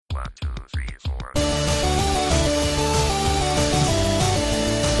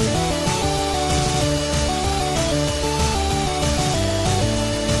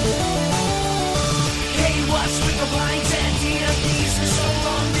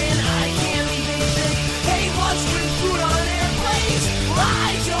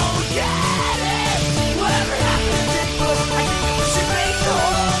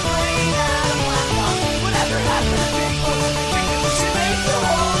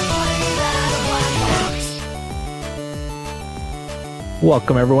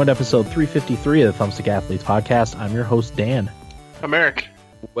Welcome, everyone, to episode 353 of the Thumbstick Athletes podcast. I'm your host, Dan. I'm Eric.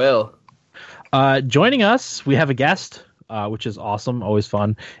 Will. Joining us, we have a guest, which is awesome, always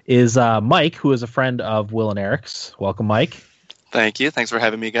fun, is Mike, who is a friend of Will and Eric's. Welcome, Mike. Thank you. Thanks for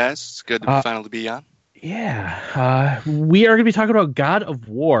having me, guys. It's good to finally be on. Yeah. We are going to be talking about God of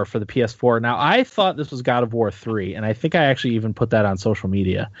War for the PS4. Now, I thought this was God of War 3, and I think I actually even put that on social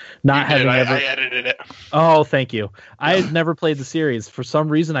media. I edited it. Oh, thank you. I had never played the series. For some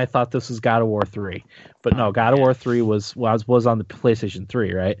reason, I thought this was God of War 3. But no, God of War 3 was on the PlayStation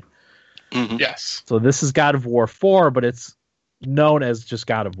 3, right? Mm-hmm. Yes. So this is God of War 4, but it's known as just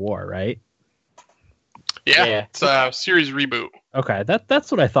God of War, right? Yeah. It's a series reboot. Okay,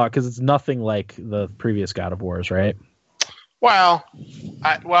 that's what I thought, because it's nothing like the previous God of Wars, right? Well,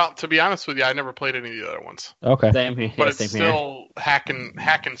 to be honest with you, I never played any of the other ones. Okay. Same here. But it's still hack and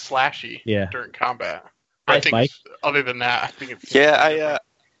slashy during combat. Nice, I think Mike. Other than that, I think it's... Yeah,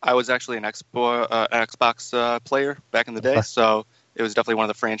 I was actually an Xbox player back in the day, so it was definitely one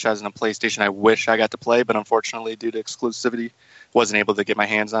of the franchises on PlayStation I wish I got to play, but unfortunately, due to exclusivity, wasn't able to get my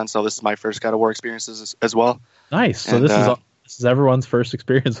hands on, so this is my first God of War experiences as well. Nice. So this is everyone's first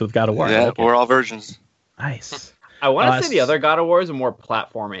experience with God of War. Yeah, we're all versions. Nice. I want to say the other God of Wars are more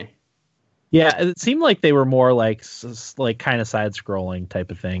platformy. Yeah, it seemed like they were more like kind of side-scrolling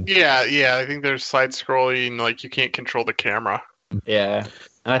type of thing. Yeah. I think there's side-scrolling, like you can't control the camera. Yeah.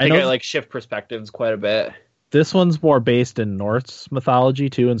 And I think I like shift perspectives quite a bit. This one's more based in Norse mythology,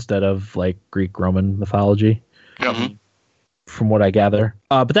 too, instead of like Greek-Roman mythology. Yep. Mm-hmm. From what I gather.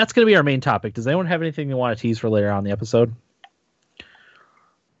 But that's going to be our main topic. Does anyone have anything they want to tease for later on in the episode?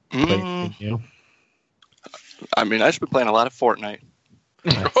 I mean, I should be playing a lot of Fortnite.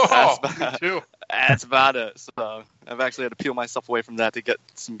 Me too. That's about it. So I've actually had to peel myself away from that to get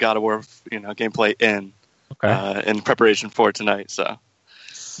some God of War, gameplay in preparation for tonight. So,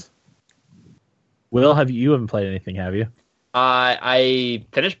 Will, you haven't played anything, have you? I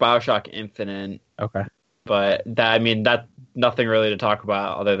finished BioShock Infinite. Okay. But that's nothing really to talk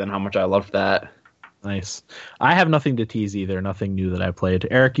about other than how much I loved that. Nice. I have nothing to tease either. Nothing new that I played.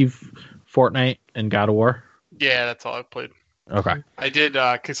 Eric, you've Fortnite and God of War? Yeah, that's all I've played. Okay. I did,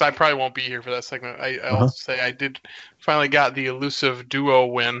 because I probably won't be here for that segment. I'll say I did finally got the elusive duo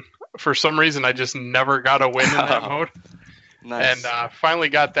win. For some reason, I just never got a win in that mode. Nice. And finally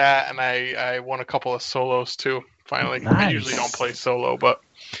got that, and I won a couple of solos too. Finally. Nice. I usually don't play solo, but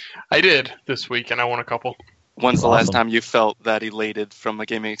I did this week, and I won a couple. When's the Awesome. last time you felt that elated from a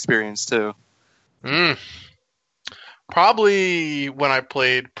gaming experience, too? Probably when I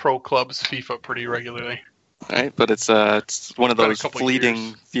played Pro Clubs FIFA pretty regularly. Right, but it's one of Been a those couple fleeting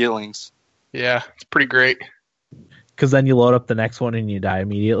years. feelings. Yeah, it's pretty great. Because then you load up the next one and you die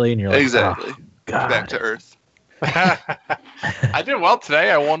immediately, and you're like, Exactly. "Oh, God." Back to Earth. I did well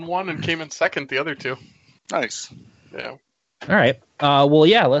today. I won one and came in second the other two. Nice. Yeah. All right. Well,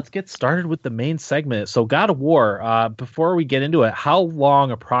 yeah, let's get started with the main segment. So God of War, before we get into it, how long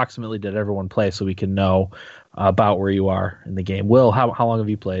approximately did everyone play so we can know about where you are in the game? Will, how long have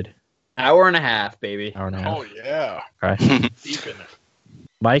you played? Hour and a half, baby. Hour and a half. Oh, yeah. Okay. Deep in it.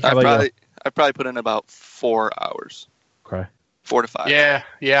 Mike, how about you? I probably put in about 4 hours. Okay. 4 to 5. Yeah.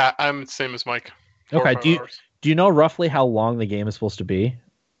 I'm the same as Mike. 4 or Okay. 5 hours. Do you know roughly how long the game is supposed to be?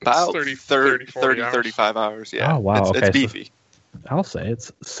 About 30, 30, 40 hours. 35 hours. Yeah. Oh, wow. It's Okay, so- beefy. I'll say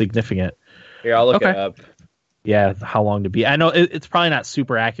it's significant. Here, I'll look Okay. it up. Yeah, how long to be? I know it's probably not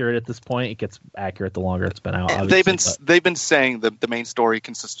super accurate at this point. It gets accurate the longer it's been out. They've been saying the main story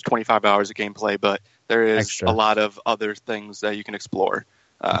consists of 25 hours of gameplay, but there is Extra. a lot of other things that you can explore.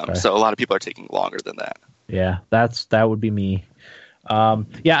 Okay. So a lot of people are taking longer than that. Yeah, that would be me.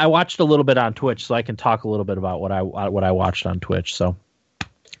 Yeah, I watched a little bit on Twitch, so I can talk a little bit about what I watched on Twitch. So,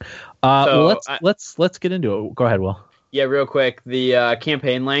 well, let's get into it. Go ahead, Will. Yeah, real quick. The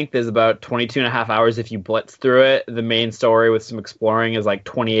campaign length is about 22 and a half hours if you blitz through it. The main story with some exploring is like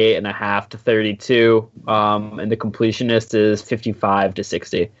 28 and a half to 32. And the completionist is 55 to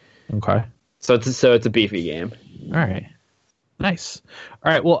 60. Okay. So it's a beefy game. All right. Nice.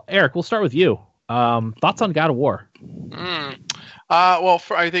 All right. Well, Eric, we'll start with you. Thoughts on God of War?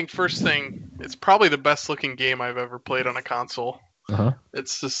 I think first thing, it's probably the best looking game I've ever played on a console. Uh-huh.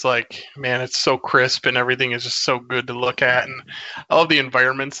 It's just like, man, it's so crisp and everything is just so good to look at. And I love the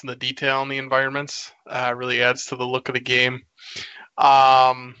environments and the detail in the environments. Really adds to the look of the game.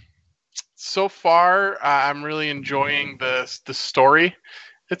 So far, I'm really enjoying the story.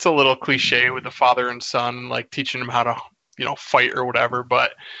 It's a little cliche with the father and son, like teaching them how to, fight or whatever.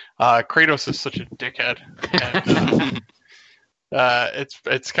 But Kratos is such a dickhead. And,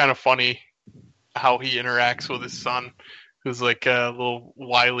 it's kind of funny how he interacts with his son. who's like a little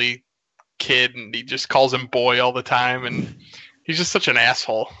wily kid, and he just calls him boy all the time, and he's just such an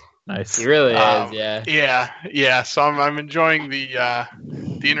asshole. Nice. He really is, yeah. Yeah. So I'm enjoying the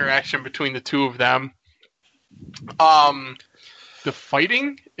interaction between the two of them. The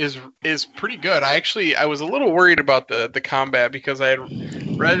fighting is pretty good. I was a little worried about the combat because I had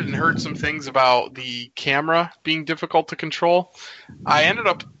read and heard some things about the camera being difficult to control. I ended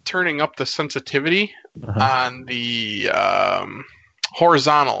up turning up the sensitivity on the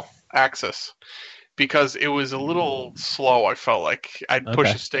horizontal axis because it was a little slow. I felt like I'd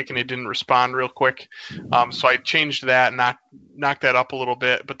push a stick and it didn't respond real quick. So I changed that, knocked that up a little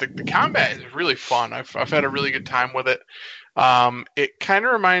bit. But the combat is really fun. I've had a really good time with it. It kind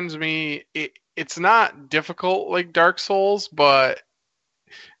of reminds me. It's not difficult like Dark Souls, but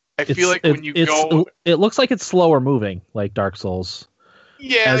I feel like when you go, it looks like it's slower moving like Dark Souls.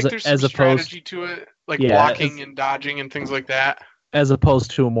 Yeah, like there's some strategy to it, like blocking and dodging and things like that. As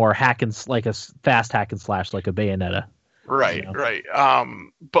opposed to a more like a fast hack and slash like a Bayonetta. Right, right.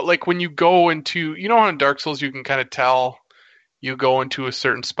 But like when you go into, how in Dark Souls you can kind of tell you go into a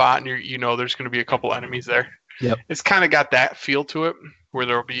certain spot and there's going to be a couple enemies there. Yep. It's kind of got that feel to it where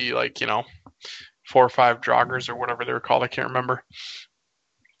there'll be like, 4 or 5 Draugrs or whatever they were called. I can't remember.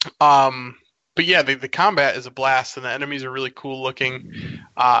 But yeah, the combat is a blast and the enemies are really cool looking.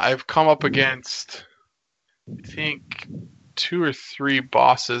 I've come up against, I think, 2 or 3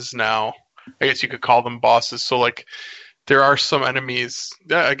 bosses now. I guess you could call them bosses. So like there are some enemies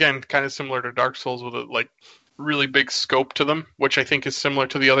that, again, kind of similar to Dark Souls with a like really big scope to them, which I think is similar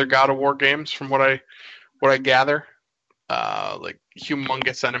to the other God of War games from what I gather. Like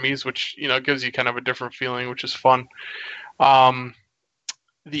humongous enemies, which gives you kind of a different feeling, which is fun.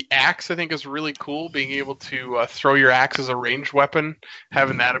 The axe I think is really cool, being able to throw your axe as a ranged weapon,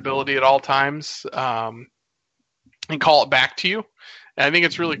 having that ability at all times. And call it back to you. And I think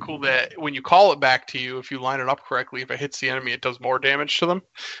it's really cool that when you call it back to you, if you line it up correctly, if it hits the enemy, it does more damage to them.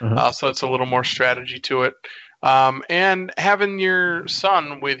 So it's a little more strategy to it. And having your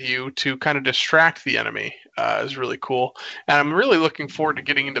son with you to kind of distract the enemy is really cool. And I'm really looking forward to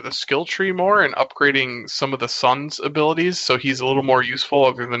getting into the skill tree more and upgrading some of the son's abilities so he's a little more useful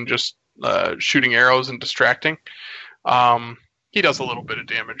other than just shooting arrows and distracting. He does a little bit of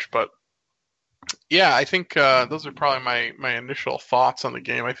damage, but yeah, I think those are probably my initial thoughts on the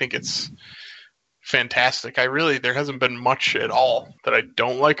game. I think it's fantastic. There hasn't been much at all that I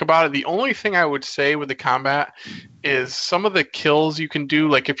don't like about it. The only thing I would say with the combat is some of the kills you can do,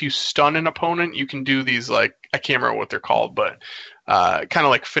 like if you stun an opponent, you can do these, like, I can't remember what they're called, but kind of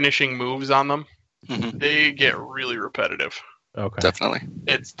like finishing moves on them. Mm-hmm. They get really repetitive. Okay. Definitely.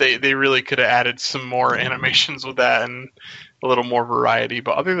 They really could have added some more animations with that and a little more variety.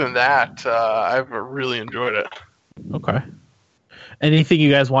 But other than that, I've really enjoyed it. Okay. Anything you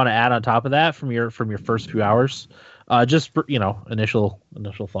guys want to add on top of that from your first few hours? Just initial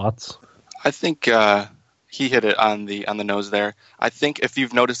thoughts. I think he hit it on the nose there. I think if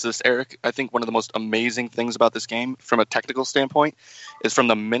you've noticed this, Eric, I think one of the most amazing things about this game from a technical standpoint is from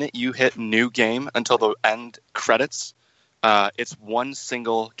the minute you hit new game until the end credits, it's one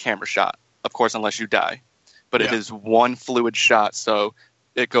single camera shot, of course, unless you die. But it is one fluid shot, so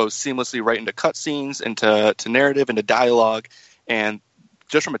it goes seamlessly right into cutscenes, into narrative, into dialogue, and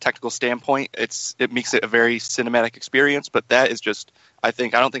just from a technical standpoint, it makes it a very cinematic experience. But that is just, I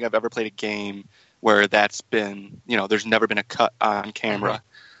don't think I've ever played a game where that's been, there's never been a cut on camera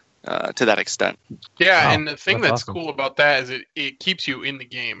to that extent. Yeah, wow. And the thing that's awesome. Cool about that is it keeps you in the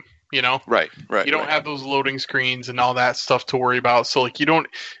game. Right. You don't have those loading screens and all that stuff to worry about. So like you don't.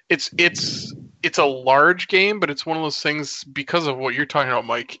 It's a large game, but it's one of those things because of what you're talking about,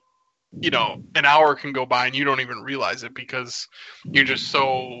 Mike. An hour can go by and you don't even realize it because you're just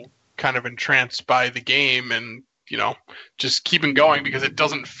so kind of entranced by the game and just keeping going because it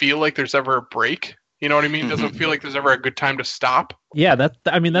doesn't feel like there's ever a break. You know what I mean? It doesn't feel like there's ever a good time to stop. Yeah, that's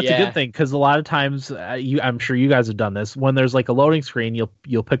a good thing because a lot of times, I'm sure you guys have done this. When there's like a loading screen,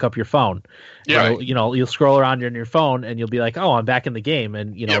 you'll pick up your phone. Yeah, you'll scroll around on your phone and you'll be like, "Oh, I'm back in the game,"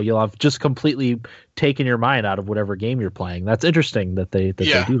 and you'll have just completely taken your mind out of whatever game you're playing. That's interesting that they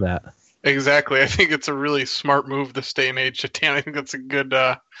do that. Exactly. I think it's a really smart move this day and age. Dan, I think that's a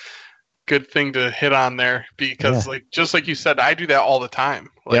good thing to hit on there because just like you said, I do that all the time.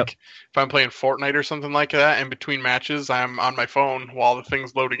 Like if I'm playing Fortnite or something like that, in between matches, I'm on my phone while the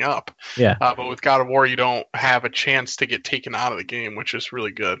thing's loading up. Yeah. But with God of War, you don't have a chance to get taken out of the game, which is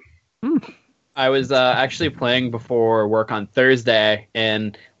really good. I was actually playing before work on Thursday,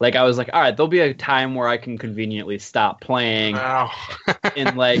 and like I was like, all right, there'll be a time where I can conveniently stop playing, Wow.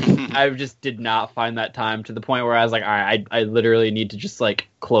 and like I just did not find that time to the point where I was like, all right, I literally need to just like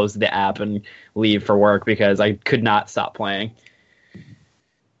close the app and leave for work because I could not stop playing.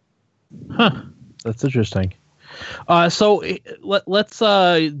 Huh. That's interesting. So let's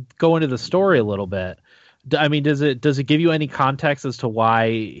go into the story a little bit. I mean, does it give you any context as to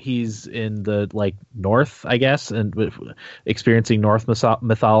why he's in the like North, I guess, and experiencing North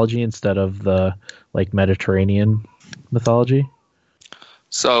mythology instead of the like Mediterranean mythology?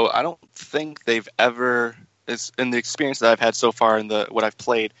 So I don't think they've ever, in the experience that I've had so far in what I've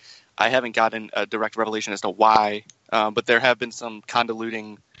played, I haven't gotten a direct revelation as to why, but there have been some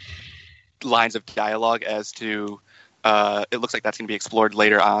convoluting lines of dialogue as to it looks like that's going to be explored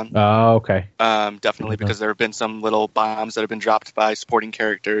later on. Oh, okay. Definitely, because there have been some little bombs that have been dropped by supporting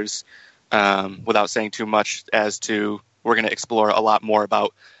characters without saying too much as to we're going to explore a lot more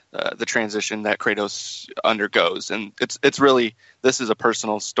about the transition that Kratos undergoes. And it's really, this is a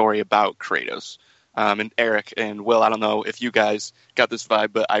personal story about Kratos. And Eric and Will, I don't know if you guys got this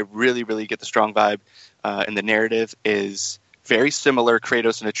vibe, but I really, really get the strong vibe. And the narrative is very similar.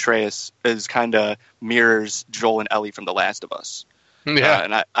 Kratos and Atreus is kind of mirrors Joel and Ellie from The Last of Us. Yeah.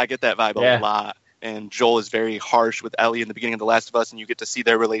 And I get that vibe a lot. And Joel is very harsh with Ellie in the beginning of The Last of Us, and you get to see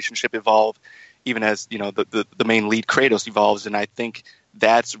their relationship evolve, even as the main lead Kratos evolves. And I think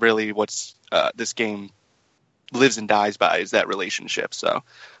that's really what's this game lives and dies by, is that relationship. So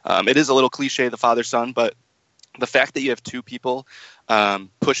it is a little cliche, the father-son, but the fact that you have two people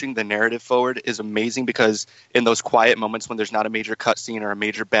pushing the narrative forward is amazing, because in those quiet moments when there's not a major cutscene or a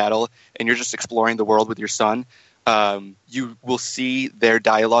major battle and you're just exploring the world with your son, you will see their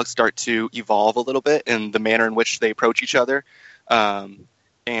dialogue start to evolve a little bit in the manner in which they approach each other.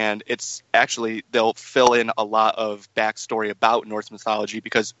 And it's actually, they'll fill in a lot of backstory about Norse mythology,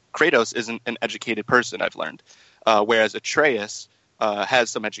 because Kratos isn't an educated person, I've learned, whereas Atreus has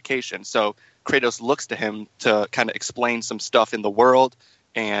some education. So Kratos looks to him to kind of explain some stuff in the world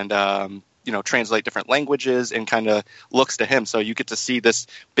and, translate different languages, and kind of looks to him. So you get to see this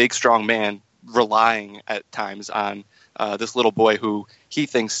big, strong man relying at times on this little boy who he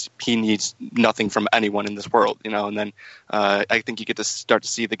thinks he needs nothing from anyone in this world, and then I think you get to start to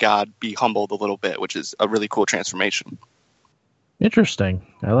see the god be humbled a little bit, which is a really cool transformation. Interesting.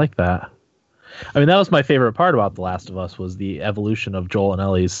 I like that. I mean, that was my favorite part about The Last of Us, was the evolution of Joel and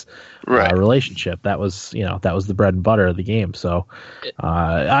Ellie's relationship. That was the bread and butter of the game. So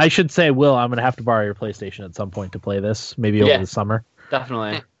I should say, Will, I'm going to have to borrow your PlayStation at some point to play this, maybe over the summer.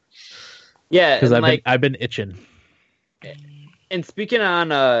 Definitely. Yeah, because I've been itching. And speaking on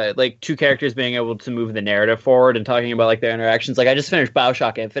like two characters being able to move the narrative forward and talking about like their interactions, like I just finished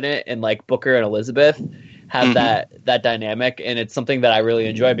BioShock Infinite, and like Booker and Elizabeth have that dynamic, and it's something that I really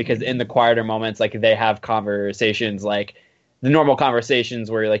enjoy, because in the quieter moments, like they have conversations, like the normal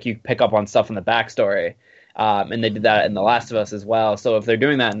conversations where like you pick up on stuff in the backstory, and they did that in The Last of Us as well. So if they're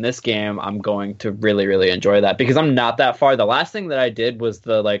doing that in this game, I'm going to really, really enjoy that, because I'm not that far. The last thing that I did was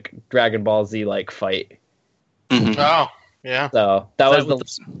the like Dragon Ball Z like fight. Oh, yeah. So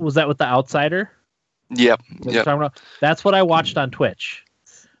was that with the Outsider? Yep. That's what I watched on Twitch.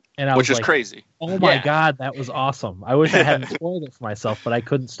 And I Which was is crazy. Oh my God, that was awesome. I wish I hadn't spoiled it for myself, but I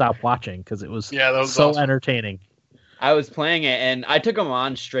couldn't stop watching because it was, so awesome. Entertaining. I was playing it, and I took him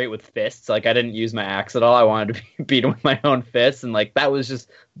on straight with fists. Like, I didn't use my axe at all. I wanted to beat him with my own fists, and like that was just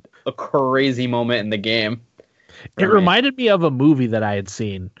a crazy moment in the game. It reminded me of a movie that I had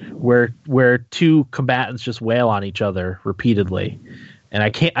seen where two combatants just wail on each other repeatedly, and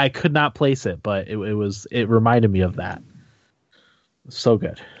I could not place it, but it reminded me of that. So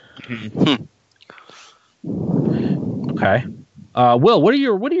good. Okay. Will, what are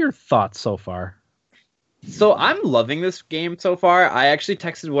your thoughts so far? So I'm loving this game so far. I actually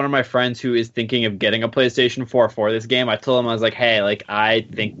texted one of my friends who is thinking of getting a PlayStation 4 for this game. I told him, I was like, hey, like I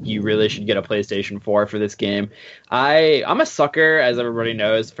think you really should get a PlayStation 4 for this game. I'm a sucker, as everybody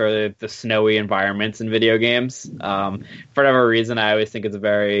knows, for the snowy environments in video games. For whatever reason, I always think it's a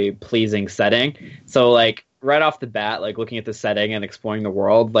very pleasing setting. So like right off the bat, like looking at the setting and exploring the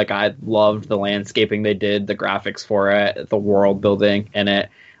world, like I loved the landscaping they did, the graphics for it, the world building in it.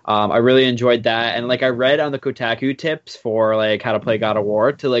 I really enjoyed that, and like I read on the Kotaku tips for like how to play God of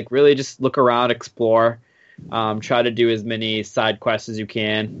War to like really just look around, explore, try to do as many side quests as you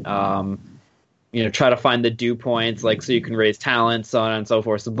can, try to find the dew points, like so you can raise talents, so on and so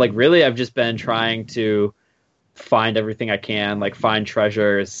forth. So like really, I've just been trying to find everything I can, like find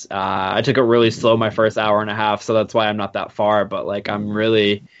treasures. I took it really slow my first hour and a half, so that's why I'm not that far. But like I'm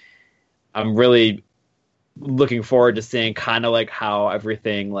really I'm really looking forward to seeing kind of like how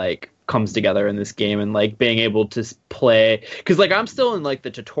everything like comes together in this game, and like being able to play, because like I'm still in like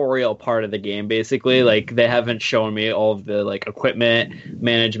the tutorial part of the game basically. Like they haven't shown me all of the like equipment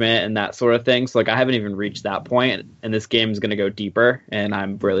management and that sort of thing, so like I haven't even reached that point, and this game is going to go deeper, and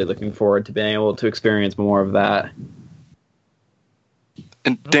I'm really looking forward to being able to experience more of that.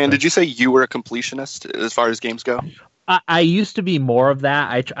 And Dan, did you say you were a completionist as far as games go? I used to be more of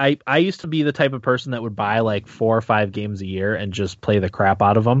that. I used to be the type of person that would buy like 4 or 5 games a year and just play the crap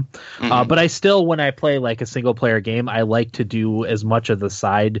out of them. Mm-hmm. But I still, when I play like a single player game, I like to do as much of the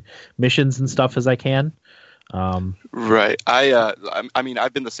side missions and stuff as I can. Right. I mean,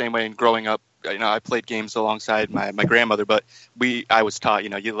 I've been the same way in growing up. You know, I played games alongside my grandmother, but I was taught, you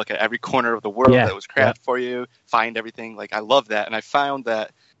know, you look at every corner of the world that was crafted for you, find everything. Like, I love that. And I found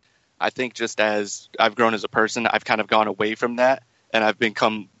that I think just as I've grown as a person, I've kind of gone away from that, and I've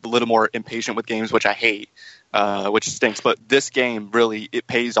become a little more impatient with games, which I hate, which stinks. But this game really, it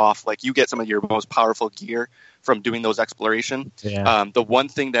pays off. Like, you get some of your most powerful gear from doing those exploration. Yeah. The one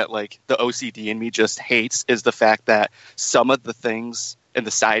thing that like the OCD in me just hates is the fact that some of the things in the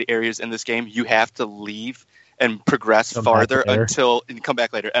side areas in this game, you have to leave and progress farther and come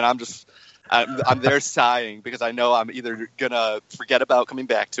back later. And I'm there sighing because I know I'm either gonna forget about coming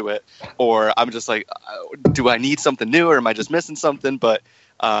back to it, or I'm just like, do I need something new, or am I just missing something? But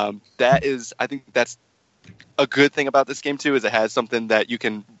I think that's a good thing about this game too, is it has something that you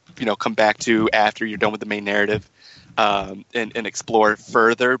can, you know, come back to after you're done with the main narrative, and explore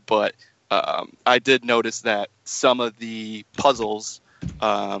further. But I did notice that some of the puzzles,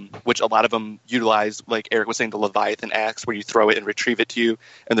 which a lot of them utilize, like Eric was saying, the Leviathan axe, where you throw it and retrieve it to you.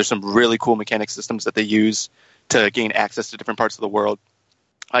 And there's some really cool mechanic systems that they use to gain access to different parts of the world.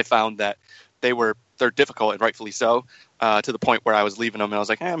 I found that they're difficult, and rightfully so, to the point where I was leaving them and I was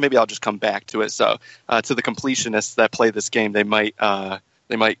like, maybe I'll just come back to it. So to the completionists that play this game, they might,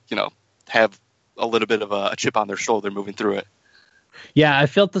 you know, have a little bit of a chip on their shoulder moving through it. Yeah, I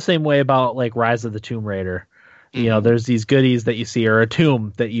felt the same way about like Rise of the Tomb Raider. You know, there's these goodies that you see, or a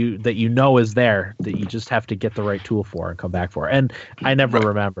tomb that you know is there, that you just have to get the right tool for and come back for. And I never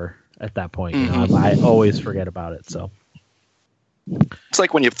remember at that point. You know, I always forget about it. So it's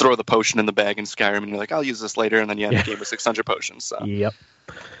like when you throw the potion in the bag in Skyrim, and you're like, I'll use this later, and then you end the game with 600 potions. So. Yep.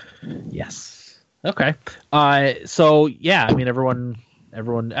 Yes. Okay. So yeah, I mean, everyone.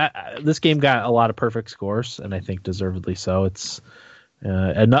 This game got a lot of perfect scores, and I think deservedly so. It's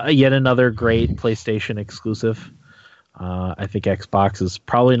yet another great PlayStation exclusive. I think Xbox is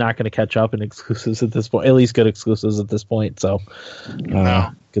probably not going to catch up in exclusives at this point, at least good exclusives at this point. So,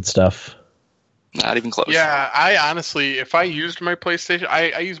 good stuff. Not even close. Yeah, I honestly, if I used my PlayStation,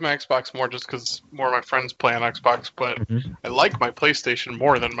 I use my Xbox more just because more of my friends play on Xbox, but I like my PlayStation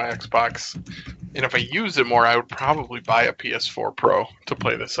more than my Xbox. And if I used it more, I would probably buy a PS4 Pro to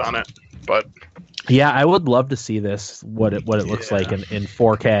play this on it. But yeah, I would love to see this, what it looks like in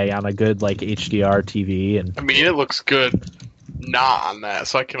 4K on a good like HDR TV. And I mean, it looks good not on that,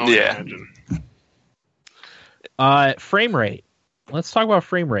 so I can only imagine. Frame rate. Let's talk about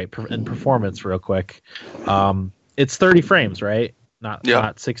frame rate and performance real quick. It's 30 frames, right?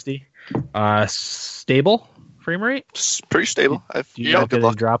 Not 60. Stable frame rate? It's pretty stable. Do you have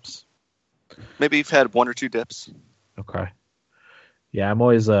any drops? Maybe you've had 1 or 2 dips. Okay. Yeah, I'm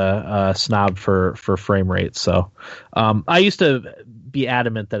always a snob for frame rate. So I used to be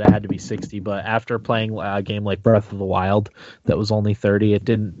adamant that it had to be 60, but after playing a game like Breath of the Wild that was only 30, it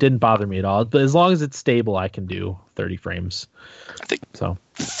didn't bother me at all. But as long as it's stable, I can do 30 frames. I think so.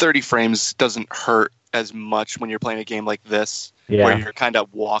 30 frames doesn't hurt as much when you're playing a game like this, where you're kind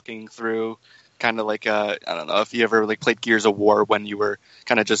of walking through, kind of like I don't know if you ever like played Gears of War when you were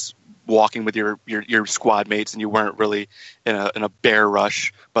kind of just walking with your squad mates and you weren't really in a bear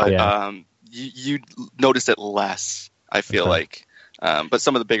rush, but you notice it less, I feel like. But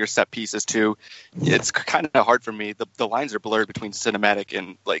some of the bigger set pieces too, it's kind of hard for me. The lines are blurred between cinematic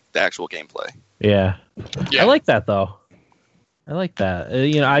and like the actual gameplay. Yeah. I like that though. I like that.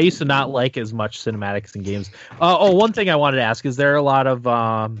 I used to not like as much cinematics in games. One thing I wanted to ask: is there a lot of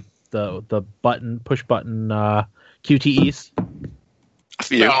the push button QTEs? A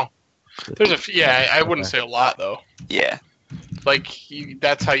few. No. There's a few. Yeah, I wouldn't say a lot though. Yeah. Like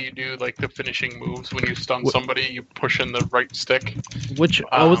that's how you do like the finishing moves when you stun somebody. You push in the right stick. Which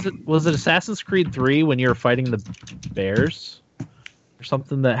was it Assassin's Creed 3 when you were fighting the bears or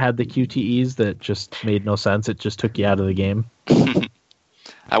something that had the QTEs that just made no sense? It just took you out of the game.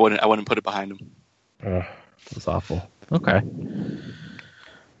 I wouldn't put it behind them. That's awful. Okay.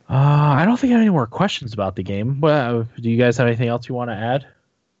 I don't think I have any more questions about the game. Well, do you guys have anything else you want to add?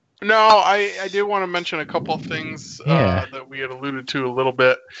 No, I did want to mention a couple of things Yeah. that we had alluded to a little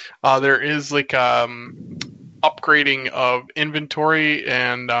bit. There is like upgrading of inventory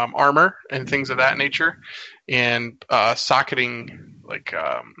and armor and things of that nature, and socketing like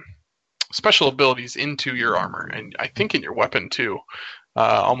special abilities into your armor, and I think in your weapon too,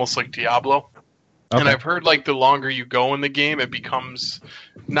 almost like Diablo. And I've heard like the longer you go in the game, it becomes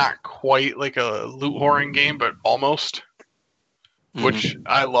not quite like a loot whoring game, but almost. Which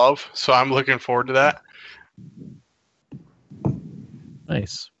I love, so I'm looking forward to that.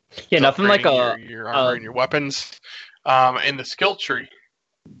 Nice. Yeah, nothing like your armor and your weapons, and the skill tree.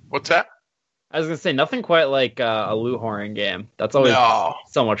 What's that? I was gonna say nothing quite like a loot whoring game. That's always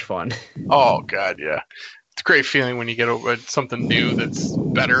so much fun. Oh god, yeah, it's a great feeling when you get something new that's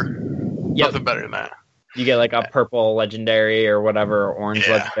better. Yep. Nothing better than that. You get like a purple legendary or whatever, or orange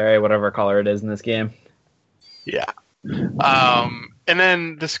legendary, whatever color it is in this game. Yeah. And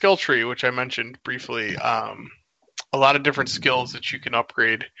then the skill tree, which I mentioned briefly, a lot of different skills that you can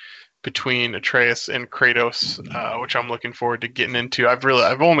upgrade between Atreus and Kratos, which I'm looking forward to getting into. I've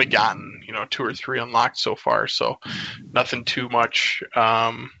only gotten 2 or 3 unlocked so far, so nothing too much.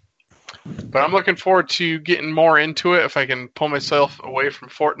 But I'm looking forward to getting more into it if I can pull myself away from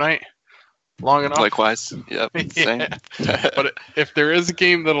Fortnite long enough. Likewise, yep, same. But if there is a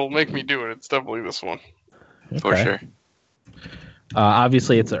game that'll make me do it, it's definitely this one. For sure.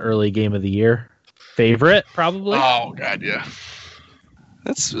 Obviously, it's an early game of the year. Favorite, probably? Oh, God, yeah.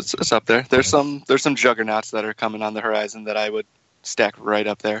 It's up there. There's some juggernauts that are coming on the horizon that I would stack right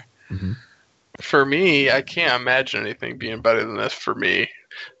up there. Mm-hmm. For me, I can't imagine anything being better than this for me.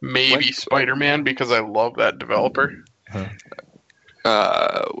 Maybe Spider-Man, because I love that developer.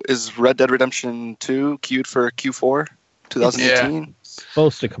 Is Red Dead Redemption 2 queued for Q4 2018? Yeah.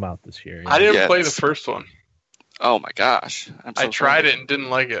 Supposed to come out this year. Yeah. I didn't play the first one. Oh my gosh. I tried it and didn't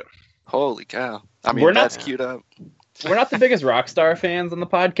like it. Holy cow. I mean, that's queued up. We're not the biggest Rockstar fans on the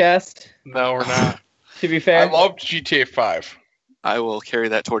podcast. No, we're not. To be fair. I loved GTA 5. I will carry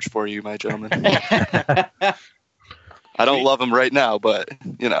that torch for you, my gentleman. I don't love them right now, but,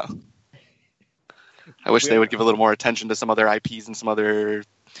 I wish they would give a little more attention to some other IPs and some other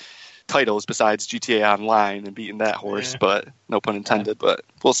titles besides GTA Online and beating that horse, but no pun intended, but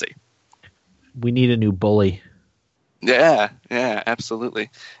we'll see. We need a new bully. Yeah, absolutely.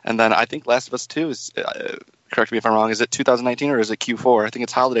 And then I think Last of Us 2 is, correct me if I'm wrong, is it 2019 or is it Q4? I think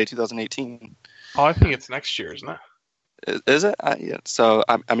it's holiday 2018. Oh, I think it's next year, isn't it? Is it? Yeah. So,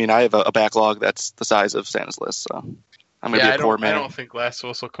 I mean, I have a backlog that's the size of Santa's List, so I'm going to be a poor man. I don't think Last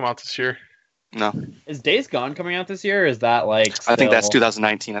of Us will come out this year. No. Is Days Gone coming out this year, or is that like I think that's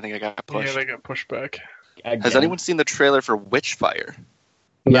 2019. I think I got pushed. Yeah, they got pushed back. Again? Has anyone seen the trailer for Witchfire?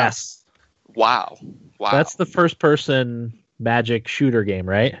 Yes. Wow. That's the first-person magic shooter game,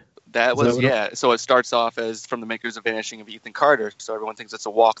 right? That was, So it starts off as from the makers of Vanishing of Ethan Carter, so everyone thinks it's a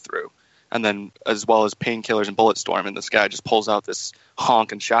walkthrough. And then, as well as Painkillers and Bulletstorm, and this guy just pulls out this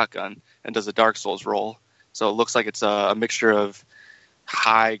honk and shotgun and does a Dark Souls roll. So it looks like it's a mixture of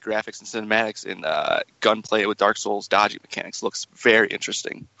high graphics and cinematics and gunplay with Dark Souls dodging mechanics. Looks very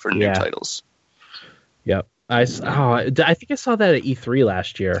interesting for new titles. Yep. I think I saw that at E3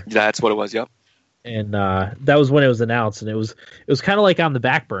 last year. That's what it was. Yep. And that was when it was announced, and it was kind of like on the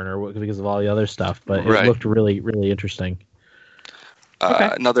back burner because of all the other stuff, but it looked really, really interesting.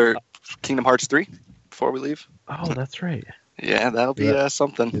 Another Kingdom Hearts 3 before we leave. Oh, that's right. Yeah, that'll be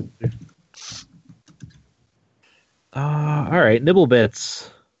something. All right, Nibblebits.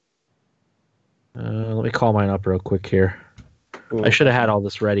 Let me call mine up real quick here. Ooh. I should have had all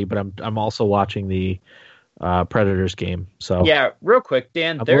this ready, but I'm also watching the Predators game. So yeah, real quick,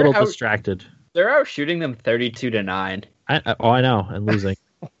 Dan. I'm a little distracted. They're out shooting them 32-9. I know, and losing.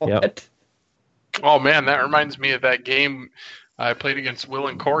 Yep. Oh man, that reminds me of that game I played against Will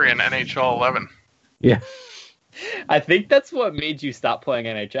and Corey in NHL 11. Yeah. I think that's what made you stop playing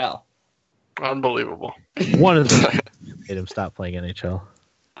NHL. Unbelievable. One of them made him stop playing NHL.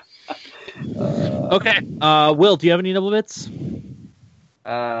 Okay. Will, do you have any Nibblebits?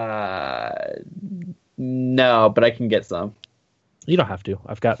 No, but I can get some. You don't have to.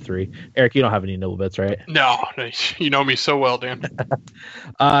 I've got 3. Eric, you don't have any Nibblebits, right? No. You know me so well, Dan.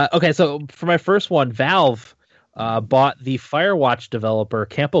 Okay, so for my first one, Valve bought the Firewatch developer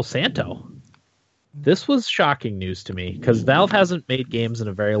Campo Santo. This was shocking news to me because Valve hasn't made games in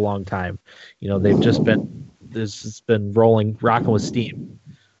a very long time. They've just been rocking with Steam.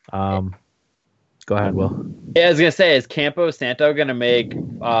 Go ahead, Will. Yeah, I was gonna say, is Campo Santo gonna make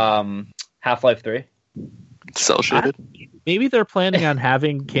Half-Life 3? Cell shaded. Maybe they're planning on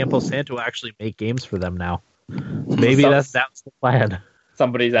having Campo Santo actually make games for them now. Maybe that's the plan.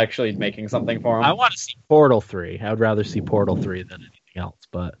 somebody's actually making something for them. I want to see Portal 3. I would rather see Portal 3 than anything else.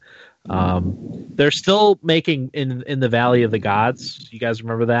 But they're still making in the Valley of the Gods. You guys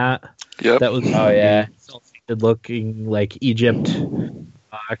remember that? Yep. That was looking like Egypt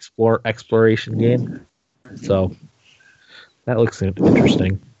exploration game. So that looks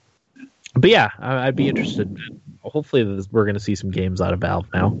interesting. But yeah, I'd be interested. Hopefully, we're going to see some games out of Valve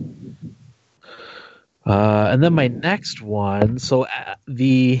now. And then my next one. So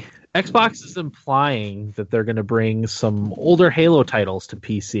the Xbox is implying that they're going to bring some older Halo titles to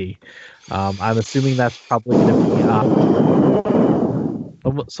PC. I'm assuming that's probably going to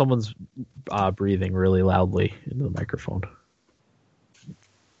be someone's breathing really loudly into the microphone.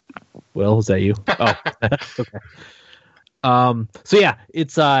 Will, is that you? Oh, okay. So yeah,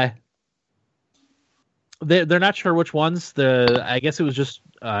 it's they're not sure which ones. I guess it was just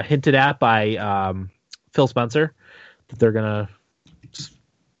hinted at by Phil Spencer that they're gonna,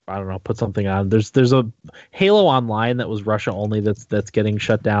 I don't know, put something on. There's a Halo Online that was Russia only that's getting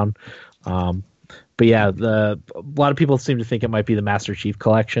shut down. But yeah, a lot of people seem to think it might be the Master Chief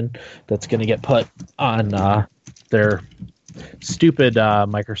Collection that's going to get put on their stupid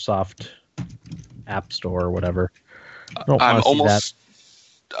Microsoft App Store or whatever. I'm almost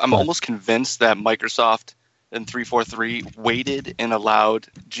convinced that Microsoft and 343 waited and allowed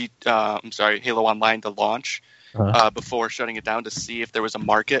Halo Online to launch before shutting it down to see if there was a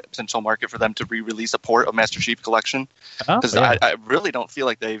potential market for them to re-release a port of Master Chief Collection. Because I really don't feel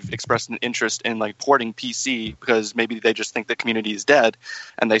like they've expressed an interest in like porting PC, because maybe they just think the community is dead,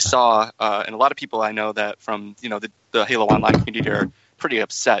 and they saw and a lot of people I know that from the Halo Online community are pretty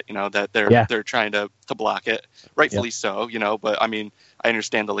upset, that they're trying to block it, rightfully so, but I mean, I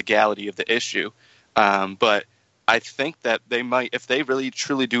understand the legality of the issue, but I think that they might, if they really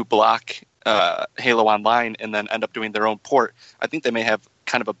truly do block Halo Online and then end up doing their own port, I think they may have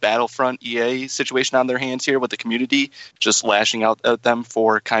kind of a Battlefront EA situation on their hands here with the community just lashing out at them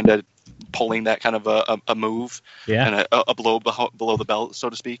for kind of pulling that kind of a move and a blow below the belt, so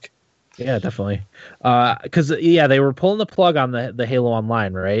to speak. Yeah, definitely. Because they were pulling the plug on the Halo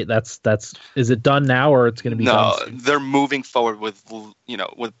Online, right? Is it done now, or it's going to be? No, done soon? They're moving forward with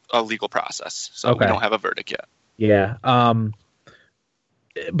a legal process, so we don't have a verdict yet. Yeah.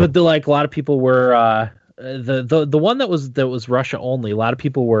 But a lot of people were the one that was Russia only. A lot of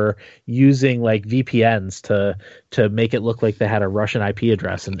people were using like VPNs to make it look like they had a Russian IP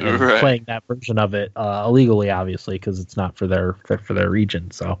address and playing that version of it illegally, obviously, because it's not for their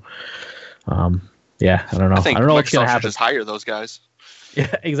region. So, yeah, I don't know. I don't know what's going to happen. Just hire those guys.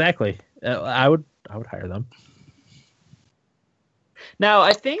 Yeah, exactly. I would hire them. Now,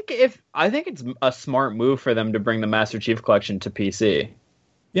 I think it's a smart move for them to bring the Master Chief Collection to PC.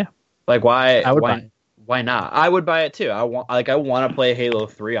 Yeah, like why? I would buy it. Why not? I would buy it too. I want to play Halo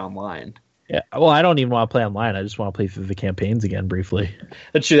 3 online. Yeah. Well, I don't even want to play online. I just want to play through the campaigns again briefly.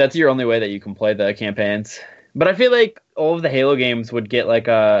 That's true. That's your only way that you can play the campaigns. But I feel like all of the Halo games would get like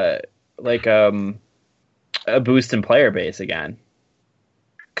a boost in player base again.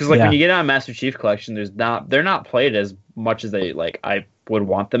 Because when you get on Master Chief Collection, they're not played as much as I would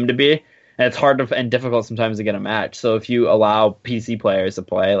want them to be. And it's hard and difficult sometimes to get a match. So if you allow PC players to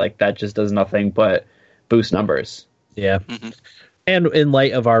play, that just does nothing but boost numbers. Yeah. Mm-hmm. And in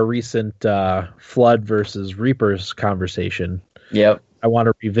light of our recent Flood versus Reapers conversation, yep, I want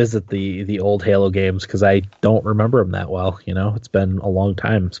to revisit the old Halo games because I don't remember them that well. It's been a long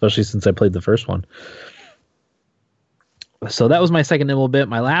time, especially since I played the first one. So that was my second nibble bit.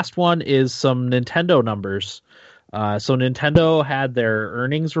 My last one is some Nintendo numbers. So Nintendo had their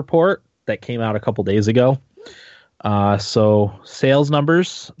earnings report that came out a couple days ago. So sales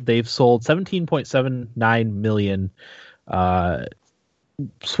numbers, they've sold 17.79 million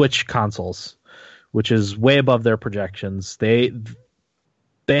Switch consoles, which is way above their projections. They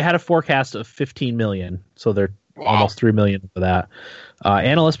had a forecast of 15 million, so they're almost 3 million for that.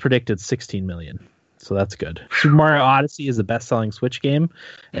 Analysts predicted 16 million, so that's good. Super Mario Odyssey is the best-selling Switch game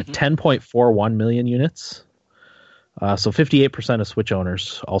at 10.41 million units. So 58% of Switch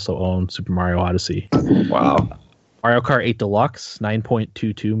owners also own Super Mario Odyssey. Wow. Mario Kart 8 Deluxe,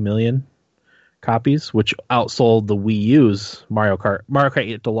 9.22 million copies, which outsold the Wii U's Mario Kart. Mario Kart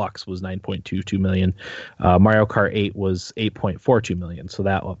 8 Deluxe was 9.22 million. Mario Kart 8 was 8.42 million. So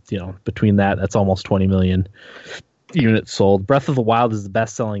that, between that's almost 20 million units sold. Breath of the Wild is the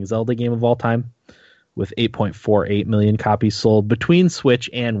best-selling Zelda game of all time, with 8.48 million copies sold between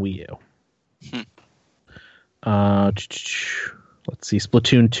Switch and Wii U. Let's see,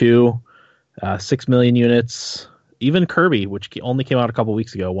 Splatoon 2, 6 million units. Even Kirby, which only came out a couple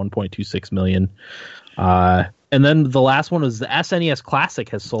weeks ago, 1.26 million. And then the last one was the SNES Classic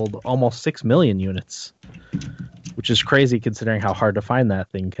has sold almost 6 million units, which is crazy considering how hard to find that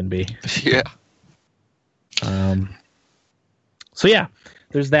thing can be. Yeah. So yeah,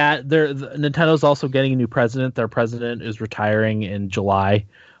 there's that. Nintendo's also getting a new president. Their president is retiring in July.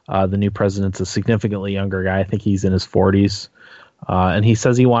 The new president's a significantly younger guy. I think he's in his 40s. And he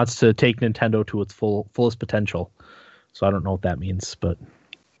says he wants to take Nintendo to its fullest potential. So I don't know what that means, but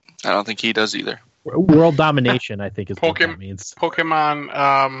I don't think he does either. World domination, I think, is what that means. Pokemon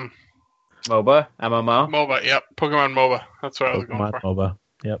MOBA, MMO. MOBA. Yep, Pokemon MOBA. That's what I was going for. MOBA.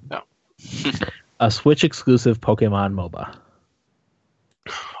 Yep. Yep. A Switch exclusive Pokemon MOBA.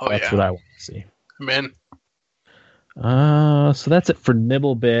 Oh, that's what I want to see. I'm in. So that's it for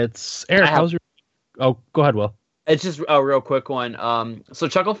Nibble Bits. Eric, how's your? Oh, go ahead, Will. It's just a real quick one. So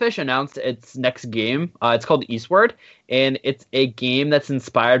Chucklefish announced its next game. It's called Eastward, and it's a game that's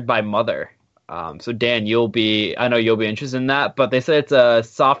inspired by Mother. So Dan, I know you'll be interested in that, but they said it's a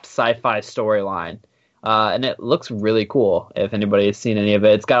soft sci-fi storyline, and it looks really cool. If anybody has seen any of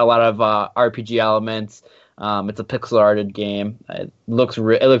it, it's got a lot of RPG elements. It's a pixel-arted game. It looks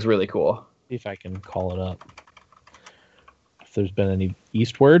really cool. See if I can call it up. If there's been any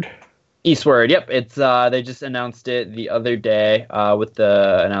Eastward. Eastward, yep. It's they just announced it the other day with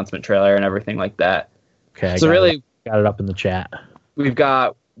the announcement trailer and everything like that. Okay, got it up in the chat. We've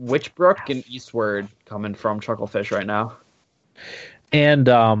got Witchbrook and Eastward coming from Chucklefish right now, and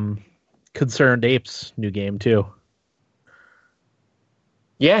Concerned Apes new game too.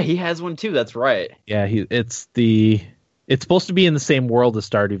 Yeah, he has one too. That's right. Yeah, it's supposed to be in the same world as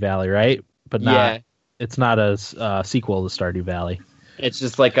Stardew Valley, right? But not. Yeah. It's not a sequel to Stardew Valley. It's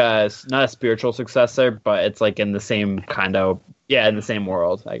just like not a spiritual successor, but it's like in the same in the same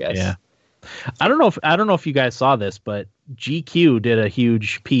world, I guess. Yeah. I don't know if you guys saw this, but GQ did a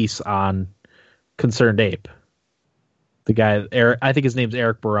huge piece on Concerned Ape. The guy, Eric, I think his name's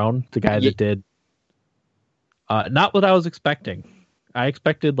Eric Barone, the guy that did. Not what I was expecting. I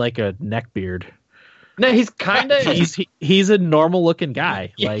expected like a neck beard. No, he's kind of he's a normal looking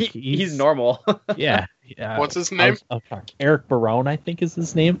guy. Like he's normal. Yeah. What's his name? Eric Barone, I think is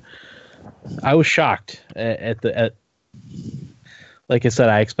his name. I was shocked at like I said,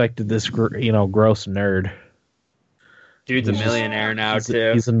 I expected this gross nerd. Dude's a millionaire now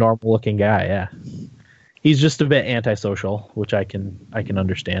too. He's a normal looking guy. Yeah. He's just a bit antisocial, which I can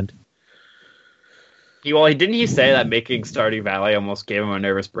understand. He didn't he say that making Stardew Valley almost gave him a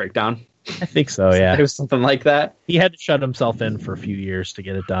nervous breakdown? I think so, yeah. It was something like that. He had to shut himself in for a few years to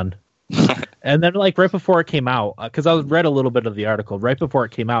get it done. And then, like, right before it came out, because I read a little bit of the article, right before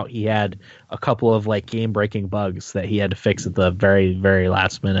it came out, he had a couple of, like, game-breaking bugs that he had to fix at the very, very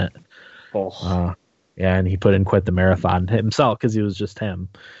last minute. Oh. Yeah, and he put in Quit the Marathon himself, because he was just him.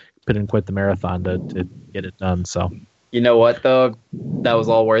 Put in Quit the Marathon to get it done, so. You know what, though? That was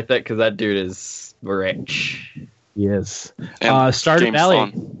all worth it, because that dude is rich. He is. And Stardew Valley.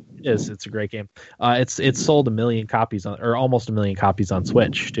 Fun. It's a great game. It's sold 1 million copies almost 1 million copies on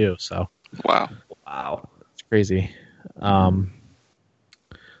Switch too. So wow, it's crazy. So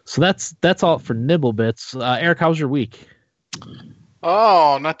that's all for Nibble Bits. Eric, how was your week?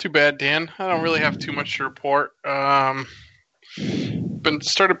 Oh, not too bad, Dan. I don't really have too much to report.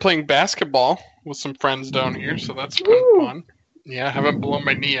 Started playing basketball with some friends down here, so that's been fun. Yeah, I haven't blown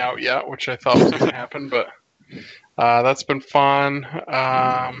my knee out yet, which I thought was going to happen, but. That's been fun.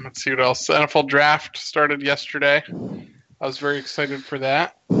 Let's see what else. The NFL draft started yesterday. I was very excited for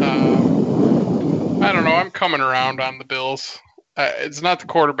that. I don't know. I'm coming around on the Bills. It's not the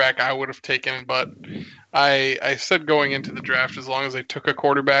quarterback I would have taken, but I said going into the draft, as long as they took a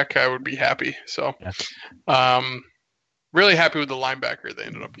quarterback, I would be happy. So, really happy with the linebacker they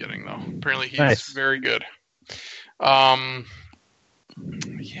ended up getting, though. Apparently, he's very good.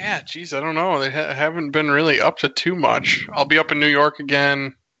 Yeah, geez, I don't know. They haven't been really up to too much. I'll be up in New York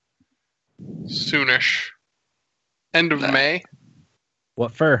again soonish. End of May.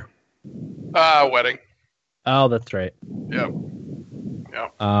 What for? Wedding. Oh, that's right. Yep.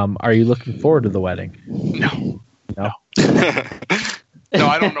 Are you looking forward to the wedding? No. No,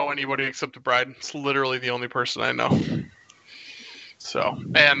 I don't know anybody except the bride. It's literally the only person I know. So,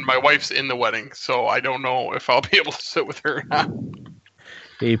 and my wife's in the wedding, so I don't know if I'll be able to sit with her or not.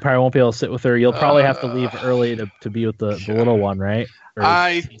 You probably won't be able to sit with her. You'll probably have to leave early to be with the little one, right? Or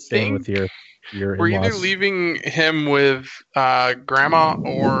I staying with your we're in-laws? either leaving him with grandma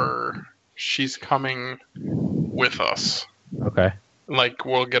or she's coming with us. Okay. Like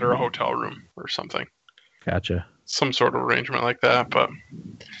we'll get her a hotel room or something. Gotcha. Some sort of arrangement like that. But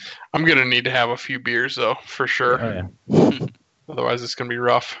I'm gonna need to have a few beers though, for sure. Oh, yeah. Otherwise, it's gonna be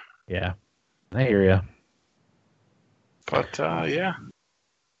rough. Yeah, I hear you. But yeah.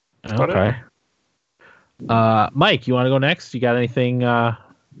 That's Okay. Mike, you want to go next? You got anything you want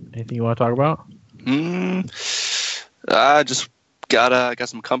to talk about? I just got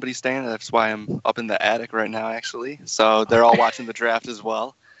some company staying. That's why I'm up in the attic right now, actually. So they're all watching the draft as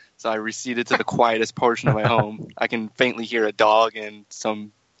well. So I receded to the quietest portion of my home. I can faintly hear a dog and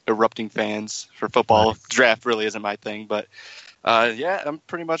some erupting fans for football. Nice. Draft really isn't my thing, but yeah, I'm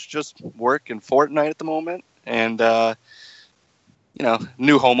pretty much just working Fortnite at the moment, and new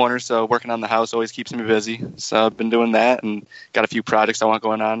homeowner, so working on the house always keeps me busy. So I've been doing that, and got a few projects I want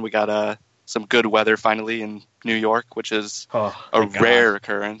going on. We got some good weather finally in New York, which is a rare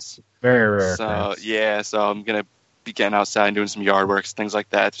occurrence. Very rare. So yeah, so I'm gonna be getting outside and doing some yard works, things like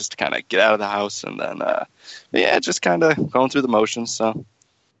that, just to kind of get out of the house, and then just kind of going through the motions. So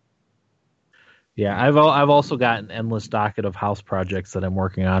yeah, I've also got an endless docket of house projects that I'm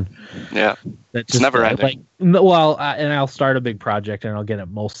working on. Yeah, it's never ending. and I'll start a big project and I'll get it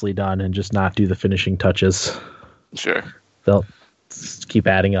mostly done and just not do the finishing touches. Sure, they'll keep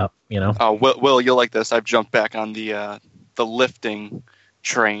adding up. Oh, Will, you'll like this. I've jumped back on the lifting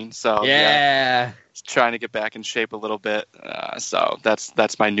train. So yeah. Trying to get back in shape a little bit. So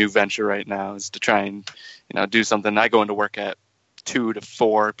that's my new venture right now, is to try and do something. I go into work at 2 to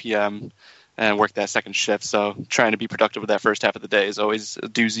 4 p.m. and work that second shift. So trying to be productive with that first half of the day is always a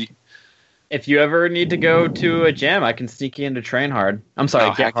doozy. If you ever need to go to a gym, I can sneak you into Train Hard. I'm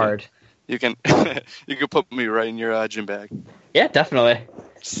sorry, Get Hard. You can put me right in your gym bag. Yeah, definitely.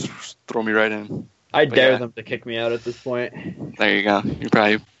 Just throw me right in. I dare them to kick me out at this point. There you go. You're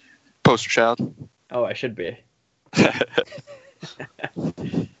probably poster child. Oh, I should be. But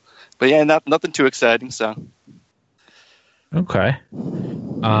yeah, nothing too exciting. So. Okay.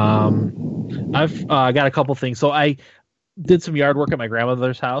 I've got a couple things. So I did some yard work at my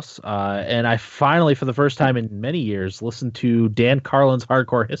grandmother's house, and I finally, for the first time in many years, listened to Dan Carlin's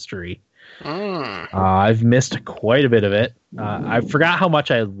Hardcore History. I've missed quite a bit of it. I forgot how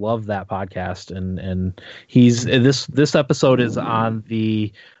much I love that podcast, and he's this episode is on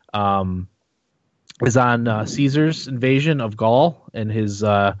the Caesar's invasion of Gaul and his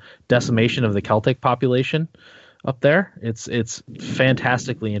decimation of the Celtic population up there. It's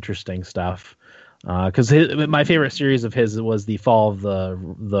fantastically interesting stuff. Because my favorite series of his was the fall of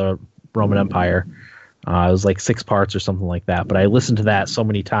the Roman Empire. It was like 6 parts or something like that. But I listened to that so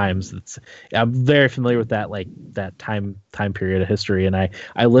many times. I'm very familiar with that time period of history, and I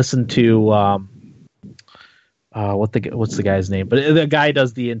listened to what's the guy's name? But the guy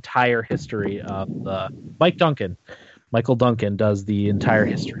does the entire history of Michael Duncan does the entire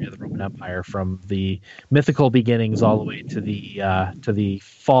history of the Roman Empire from the mythical beginnings all the way to the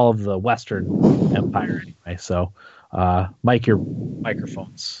fall of the Western Empire. Anyway, so Mike, your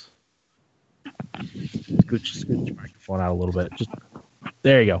microphone's scooch your microphone out a little bit. Just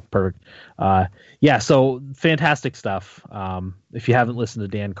there you go, perfect. Yeah, so fantastic stuff. If you haven't listened to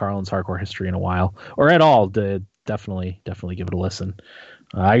Dan Carlin's Hardcore History in a while, or at all, definitely give it a listen.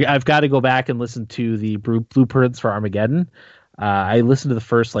 I've got to go back and listen to the Blueprints for Armageddon. I listened to the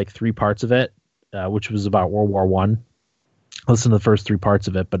first 3 parts of it, which was about World War One. Listened to the first 3 parts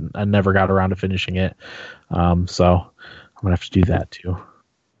of it, but I never got around to finishing it. So I'm gonna have to do that too.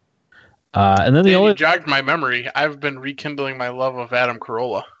 And then you jogged my memory. I've been rekindling my love of Adam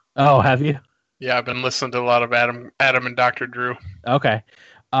Carolla. Oh, have you? Yeah, I've been listening to a lot of Adam and Dr. Drew. Okay.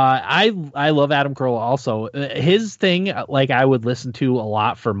 I love Adam Carolla also. His thing, I would listen to a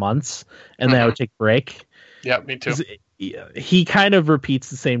lot for months, and then I would take a break. Yeah, me too. He kind of repeats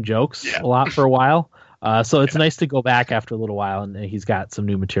the same jokes a lot for a while. So it's nice to go back after a little while, and he's got some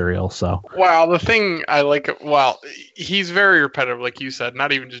new material. So the thing I like, he's very repetitive, like you said.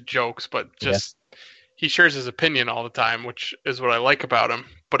 Not even just jokes, but just he shares his opinion all the time, which is what I like about him.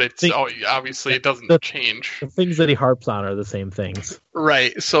 But obviously it doesn't change. The things that he harps on are the same things.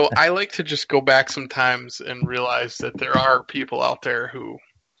 Right. So I like to just go back sometimes and realize that there are people out there who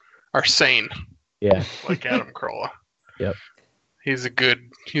are sane. Yeah. Like Adam Carolla. Yep. He's a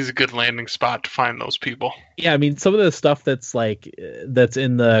good landing spot to find those people. Yeah, I mean, some of the stuff that's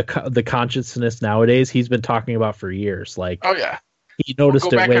in the consciousness nowadays, he's been talking about for years. Oh yeah, he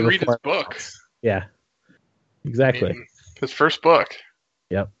noticed go it back way and read before. his book. Yeah, exactly. I mean, his first book.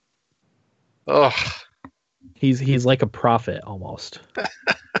 Yep. Ugh. He's like a prophet almost.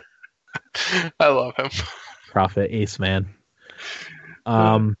 I love him. Prophet, ace man.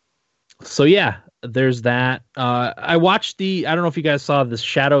 So yeah, there's that. I watched I don't know if you guys saw this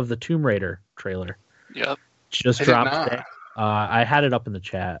Shadow of the Tomb Raider trailer. Yep. Just dropped today. I had it up in the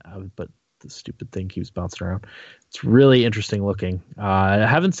chat, but the stupid thing keeps bouncing around. It's really interesting looking. I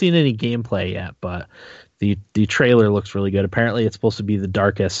haven't seen any gameplay yet, but the trailer looks really good. Apparently, it's supposed to be the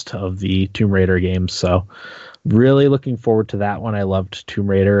darkest of the Tomb Raider games, so really looking forward to that one. I loved Tomb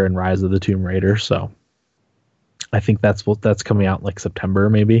Raider and Rise of the Tomb Raider, so I think that's coming out like September,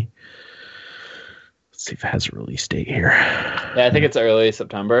 maybe. Let's see if it has a release date here. Yeah, I think it's early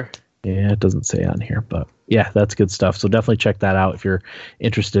September. Yeah, it doesn't say on here, but yeah, that's good stuff. So definitely check that out if you're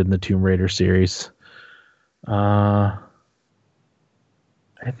interested in the Tomb Raider series. I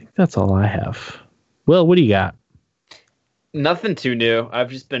think that's all I have. Will, what do you got? Nothing too new.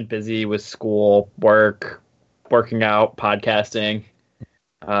 I've just been busy with school, working out, podcasting.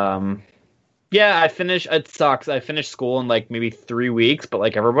 Yeah, it sucks. I finished school in like maybe 3 weeks, but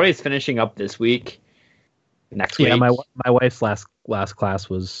like everybody's finishing up this week. Next week. Yeah, my wife's last class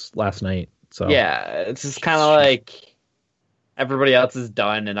was last night. So yeah, it's just kind of like everybody else is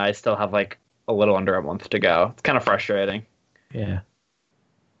done, and I still have like a little under a month to go. It's kind of frustrating. Yeah.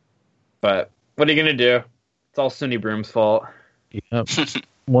 But what are you gonna do? It's all SUNY Broom's fault. Yep.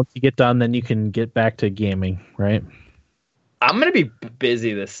 Once you get done, then you can get back to gaming, right? I'm gonna be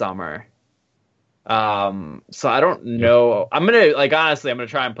busy this summer. So I don't know. I'm gonna honestly, I'm gonna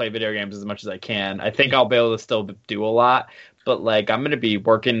try and play video games as much as I can. I think I'll be able to still do a lot, but like I'm gonna be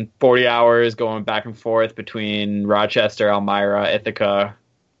working 40 hours, going back and forth between Rochester, Elmira, Ithaca.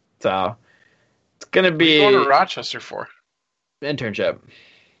 So it's gonna be What are you going to Rochester for? internship.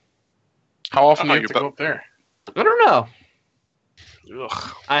 How often do you have to go up there? I don't know.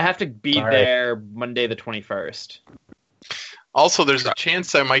 Ugh. I have to be there Monday the 21st. Also, there's a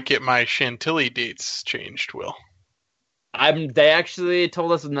chance I might get my Chantilly dates changed, Will. They actually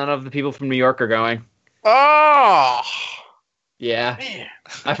told us none of the people from New York are going. Oh! Yeah. Man.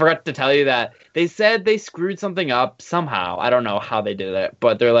 I forgot to tell you that. They said they screwed something up somehow. I don't know how they did it,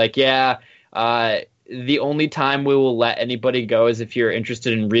 but they're like, yeah, the only time we will let anybody go is if you're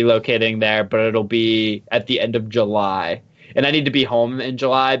interested in relocating there, but it'll be at the end of July. And I need to be home in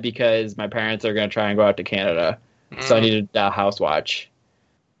July because my parents are going to try and go out to Canada. So I needed a house watch.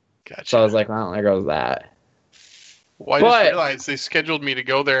 Gotcha. So I was like, well, there goes that. Well, I just realized they scheduled me to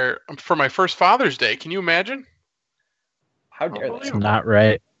go there for my first Father's Day. Can you imagine? How dare they? It's not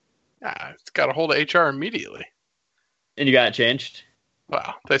right. Yeah, it's got a hold of HR immediately. And you got it changed?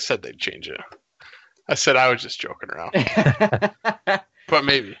 Wow, they said they'd change it. I said I was just joking around. But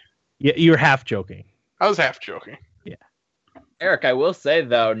maybe. Yeah, you're half joking. I was half joking. Yeah. Eric, I will say,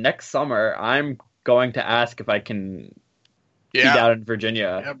 though, next summer, I'm going to ask if I can be down in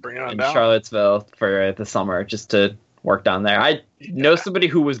Virginia, bring it on in down. Charlottesville for the summer, just to work down there. I know somebody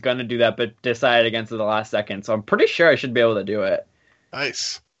who was going to do that, but decided against it the last second, so I'm pretty sure I should be able to do it.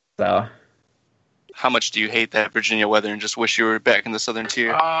 Nice. So, How much do you hate that Virginia weather and just wish you were back in the southern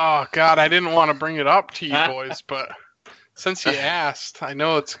tier? Oh, God, I didn't want to bring it up to you boys, but since you asked, I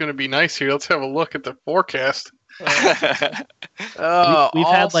know it's going to be nice here. Let's have a look at the forecast.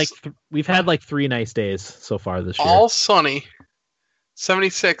 We've had like 3 nice days so far this year. All sunny.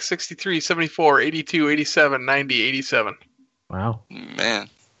 76, 63, 74, 82, 87, 90, 87. Wow. Man,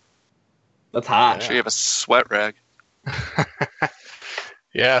 that's hot. I'm sure you have a sweat rag.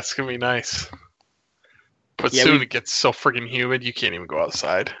 Yeah, it's going to be nice. But soon it gets so freaking humid, you can't even go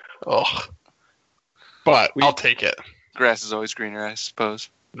outside. Ugh. But I'll take it. Grass is always greener, I suppose.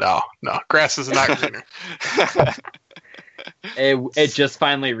 No, grass is not greener. It just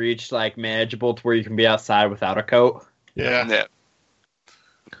finally reached like manageable to where you can be outside without a coat. Yeah.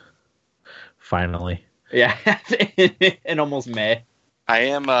 Finally. Yeah, in almost May. I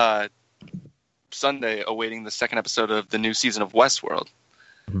am Sunday awaiting the second episode of the new season of Westworld,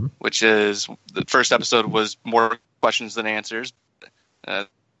 which is the first episode was more questions than answers.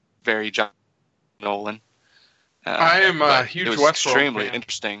 Very John Nolan. I am a huge Westworld extremely fan.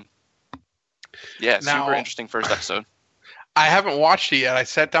 Interesting. Yeah, super interesting first episode. I haven't watched it yet. I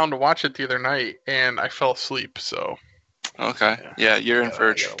sat down to watch it the other night, and I fell asleep, so... Okay. Yeah, you're in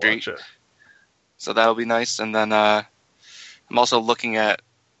for a treat. So that'll be nice. And then I'm also looking at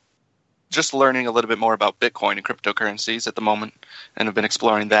just learning a little bit more about Bitcoin and cryptocurrencies at the moment, and have been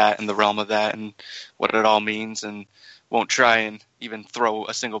exploring that and the realm of that and what it all means, and won't try and even throw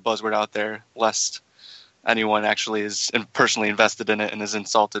a single buzzword out there lest anyone actually is personally invested in it and is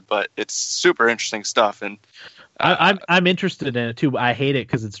insulted. But it's super interesting stuff, and I'm interested in it too. But I hate it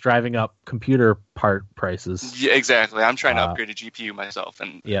because it's driving up computer part prices. Yeah, exactly. I'm trying to upgrade a GPU myself,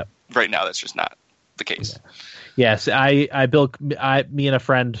 and right now that's just not the case. Yes, me and a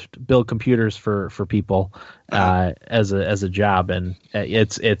friend build computers for people as a job, and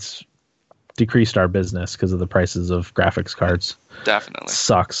it's decreased our business because of the prices of graphics cards. Definitely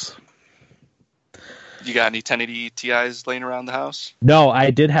sucks. You got any 1080 Ti's laying around the house? No,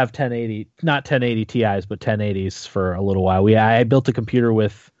 I did have 1080, not 1080 Ti's, but 1080s for a little while. I built a computer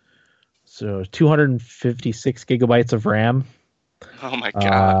with 256 gigabytes of RAM. Oh my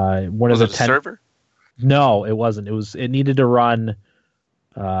god! One Was of it the a 10. server? No, it wasn't. It needed to run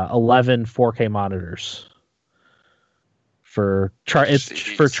 11 4K monitors for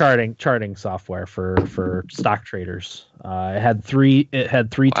Jeez. for charting software for stock traders. It had three Wow, must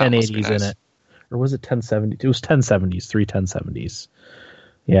be 1080s in nice. it, or was it 1070? It was 1070s, three 1070s.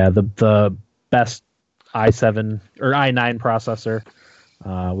 Yeah, the best i7 or i9 processor,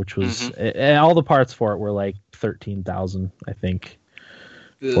 which was all the parts for it were like 13,000, I think,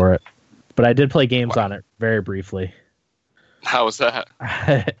 for it. But I did play games on it very briefly. How was that?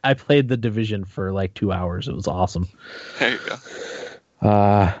 I played The Division for like 2 hours. It was awesome. There you go.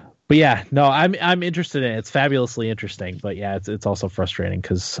 But yeah, no, I'm interested in it. It's fabulously interesting. But yeah, it's also frustrating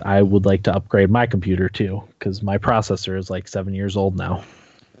because I would like to upgrade my computer too, because my processor is like 7 years old now.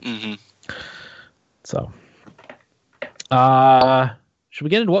 Mm-hmm. So, should we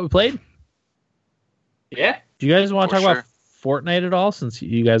get into what we played? Yeah. Do you guys want to For talk about Fortnite at all? Since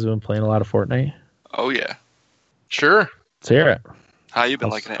you guys have been playing a lot of Fortnite. Oh yeah. Sure. Let's hear it. How you been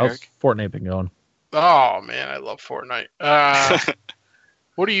liking it, How's Eric? Fortnite been going? Oh man, I love Fortnite.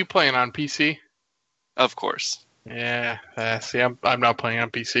 What are you playing on PC? Of course. Yeah, see, I'm not playing on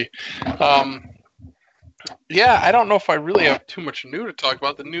PC. Yeah, I don't know if I really have too much new to talk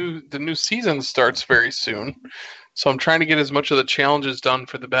about. The new season starts very soon, so I'm trying to get as much of the challenges done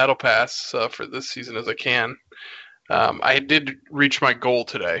for the Battle Pass for this season as I can. I did reach my goal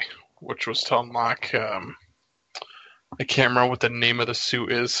today, which was to unlock. I can't remember what the name of the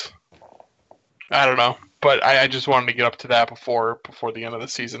suit is. I don't know, but I just wanted to get up to that before the end of the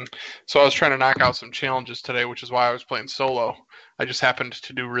season. So I was trying to knock out some challenges today, which is why I was playing solo. I just happened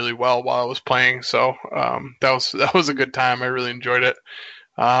to do really well while I was playing, so that was a good time. I really enjoyed it.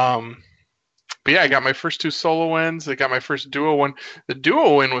 But yeah, I got my first 2 solo wins. I got my first duo win. The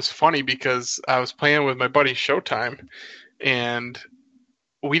duo win was funny because I was playing with my buddy Showtime, and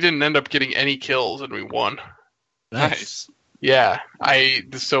we didn't end up getting any kills, and we won. Nice. Yeah,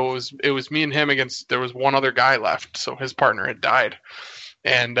 so it was me and him against. There was one other guy left, so his partner had died,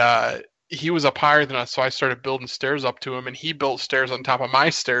 and he was up higher than us. So I started building stairs up to him, and he built stairs on top of my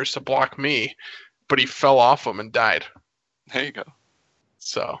stairs to block me, but he fell off them and died. There you go.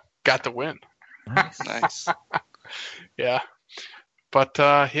 So got the win. Nice. Yeah, but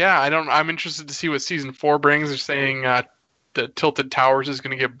yeah, I'm interested to see what season 4 brings. They're saying the Tilted Towers is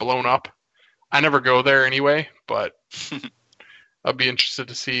going to get blown up. I never go there anyway, but I'll be interested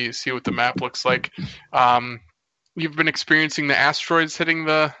to see what the map looks like. You've been experiencing the asteroids hitting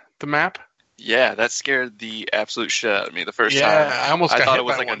the map? Yeah, that scared the absolute shit out of me the first time. Yeah, I almost got thought hit it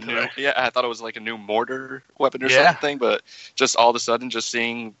was by like one a new. today. Yeah, I thought it was like a new mortar weapon or Yeah. something, but just all of a sudden, just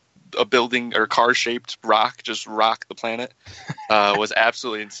seeing a building or car-shaped rock just rock the planet was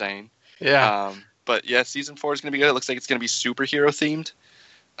absolutely insane. Yeah. But yeah, season 4 is going to be good. It looks like it's going to be superhero themed.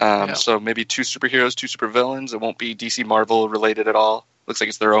 Yeah. So maybe 2 superheroes, 2 supervillains. It won't be DC Marvel related at all. Looks like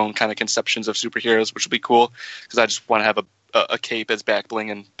it's their own kind of conceptions of superheroes, which will be cool because I just want to have a cape as back bling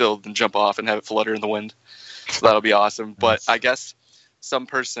and build and jump off and have it flutter in the wind. So that'll be awesome. But I guess some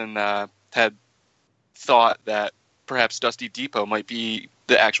person had thought that perhaps Dusty Depot might be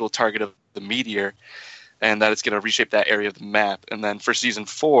the actual target of the meteor and that it's going to reshape that area of the map. And then for season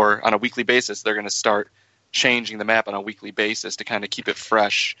 4, on a weekly basis, they're going to start changing the map on a weekly basis to kind of keep it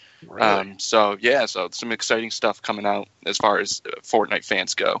fresh. Really? So some exciting stuff coming out as far as Fortnite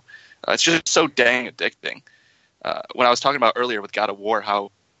fans go. It's just so dang addicting. When I was talking about earlier with God of War,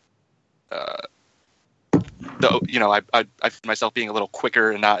 how I find myself being a little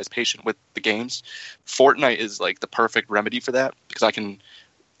quicker and not as patient with the games. Fortnite is like the perfect remedy for that because I can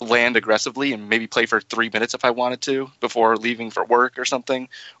land aggressively and maybe play for 3 minutes if I wanted to before leaving for work or something,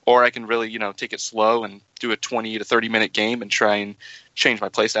 or I can really take it slow and do a 20 to 30 minute game and try and change my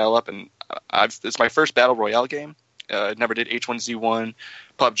playstyle up. And it's my first battle royale game. I never did H1Z1,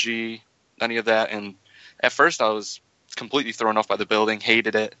 PUBG, any of that. And at first I was completely thrown off by the building,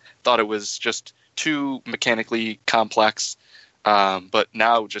 hated it, thought it was just too mechanically complex. But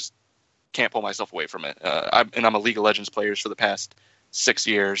now just can't pull myself away from it. I'm a League of Legends player for the past 6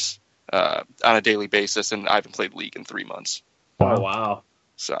 years on a daily basis, and I haven't played League in 3 months. Oh, wow.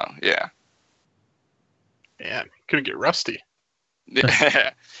 So, yeah. Man, gonna get rusty.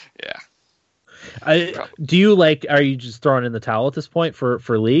 Yeah. Do you are you just throwing in the towel at this point for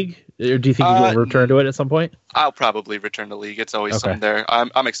League? Or do you think you'll return to it at some point? I'll probably return to League. It's always something there.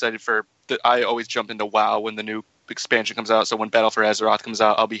 I'm excited for I always jump into WoW when the new expansion comes out. So when Battle for Azeroth comes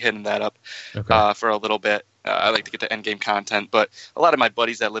out, I'll be hitting that up for a little bit. I like to get the end game content, but a lot of my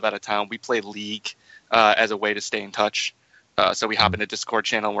buddies that live out of town, we play League as a way to stay in touch. So we hop in a Discord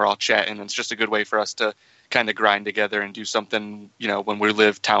channel and we're all chatting, and it's just a good way for us to kind of grind together and do something, when we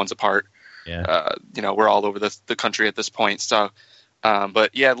live towns apart. Yeah. We're all over the country at this point. So,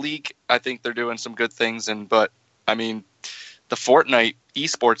 but yeah, League, I think they're doing some good things. But I mean, the Fortnite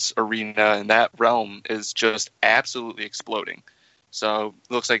esports arena in that realm is just absolutely exploding. So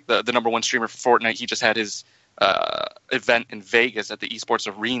it looks like the number one streamer for Fortnite, he just had his event in Vegas at the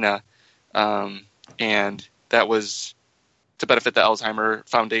esports arena. And that was to benefit the Alzheimer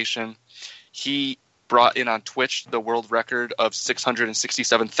Foundation. He brought in on Twitch the world record of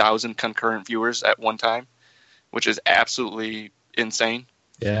 667,000 concurrent viewers at one time, which is absolutely insane.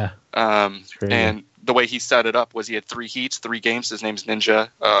 Yeah. And the way he set it up was he had 3 heats, 3 games. His name's Ninja.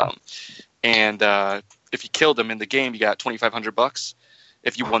 And if you killed him in the game, you got $2,500.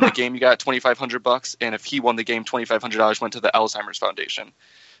 If you won the game, you got $2,500. And if he won the game, $2,500 went to the Alzheimer's Foundation.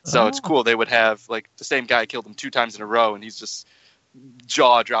 So it's cool. They would have, like, the same guy killed him 2 times in a row, and he's just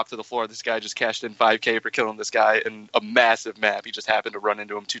jaw dropped to the floor. This guy just cashed in $5,000 for killing this guy in a massive map. He just happened to run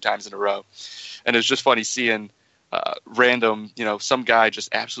into him 2 times in a row. And it's just funny seeing random, some guy just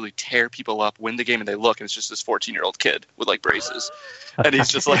absolutely tear people up, win the game, and they look, and it's just this 14-year-old kid with, like, braces. And he's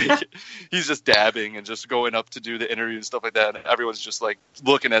just, like, he's just dabbing and just going up to do the interview and stuff like that. And everyone's just, like,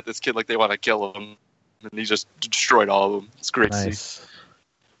 looking at this kid like they want to kill him. And he just destroyed all of them. It's great to see.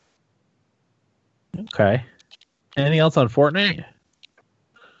 Okay. Anything else on Fortnite?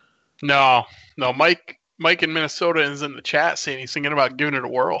 No. Mike in Minnesota is in the chat saying he's thinking about giving it a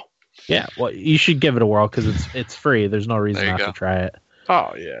whirl. Yeah, well, you should give it a whirl because it's free. There's no reason not to try it.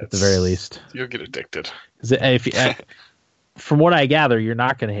 Oh yeah, at the very least, you'll get addicted. From what I gather, you're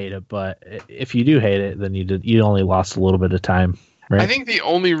not going to hate it, but if you do hate it, then you only lost a little bit of time. Right? I think the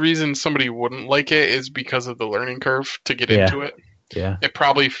only reason somebody wouldn't like it is because of the learning curve to get into it. Yeah, it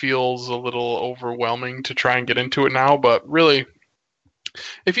probably feels a little overwhelming to try and get into it now, but really,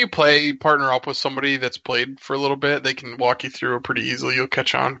 if you partner up with somebody that's played for a little bit, they can walk you through it pretty easily. You'll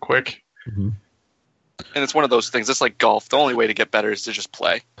catch on quick. Mm-hmm. And it's one of those things. It's like golf. The only way to get better is to just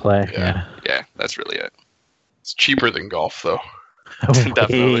play. Yeah, that's really it. It's cheaper than golf, though.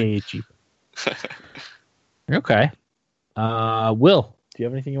 Definitely cheap. Okay. Will, do you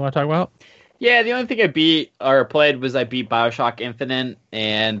have anything you want to talk about? Yeah, the only thing I beat BioShock Infinite,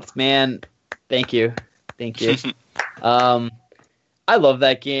 and man, thank you. I love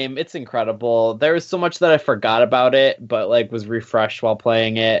that game. It's incredible. There was so much that I forgot about it, but was refreshed while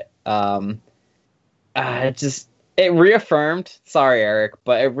playing it. It reaffirmed. Sorry, Eric,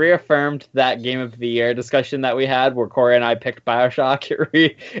 but it reaffirmed that Game of the Year discussion that we had, where Corey and I picked BioShock.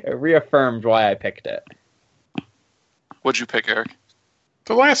 It reaffirmed why I picked it. What'd you pick, Eric?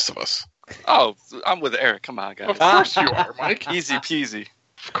 The Last of Us. Oh, I'm with Eric. Come on, guys. Of course you are, Mike. Easy peasy.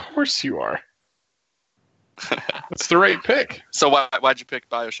 Of course you are. That's the right pick. So why'd you pick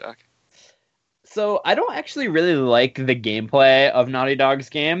BioShock? So I don't actually really like the gameplay of Naughty Dog's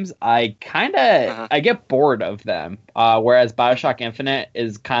games. I I get bored of them. Whereas BioShock Infinite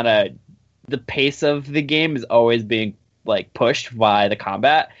is kind of, the pace of the game is always being pushed by the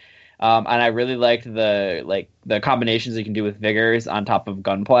combat. And I really liked the combinations you can do with vigors on top of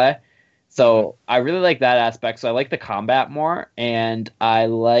gunplay. So I really like that aspect. So I like the combat more, and I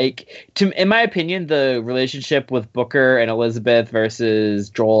in my opinion, the relationship with Booker and Elizabeth versus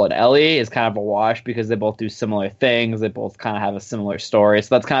Joel and Ellie is kind of a wash because they both do similar things. They both kind of have a similar story,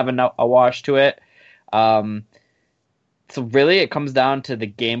 so that's kind of a wash to it. So really, it comes down to the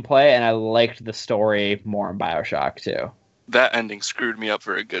gameplay, and I liked the story more in BioShock too. That ending screwed me up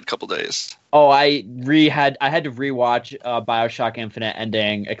for a good couple days. Oh, I had to rewatch BioShock Infinite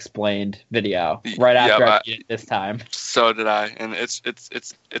ending explained video right after I beat it this time. So did I, and it's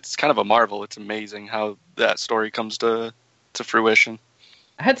kind of a marvel. It's amazing how that story comes to fruition.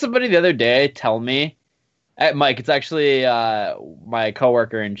 I had somebody the other day tell me, Mike, it's actually my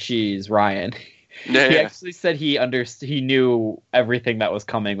coworker and she's Ryan. Yeah, he actually said he knew everything that was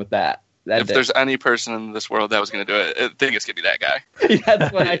coming with that. If there's any person in this world that was going to do it, I think it's going to be that guy.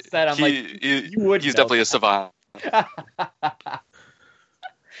 That's what I said. I'm you would. He's definitely a savant. I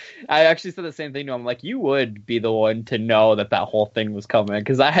actually said the same thing to him. You would be the one to know that whole thing was coming,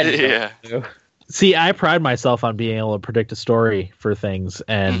 because I had to. See, I pride myself on being able to predict a story for things,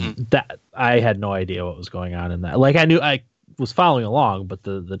 and that I had no idea what was going on in that. I knew I was following along, but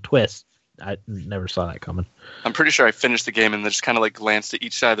the twist, I never saw that coming. I'm pretty sure I finished the game and then just kind of glanced to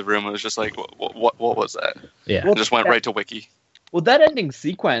each side of the room. It was just what was that? Yeah. And just went right to Wiki. Well, that ending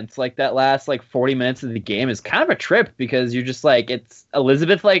sequence, like that last 40 minutes of the game, is kind of a trip because you're just it's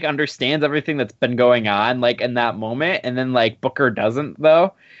Elizabeth understands everything that's been going on in that moment, and then Booker doesn't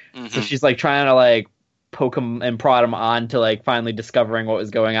though. Mm-hmm. So she's trying to poke him and prod him on to finally discovering what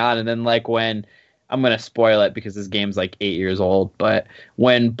was going on, and then when I'm gonna spoil it because this game's 8 years old, but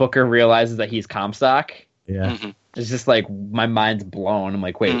when Booker realizes that he's Comstock, Yeah. Mm-hmm. it's just my mind's blown. I'm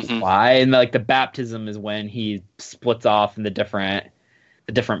wait, why? And the baptism is when he splits off in the different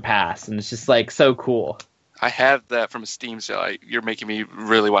paths, and it's just so cool. I have that from a Steam sale. You're making me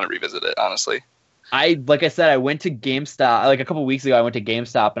really want to revisit it, honestly. Like I said, I went to GameStop a couple weeks ago. I went to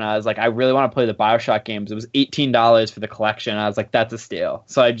GameStop and I was I really want to play the BioShock games. It was $18 for the collection. I was that's a steal.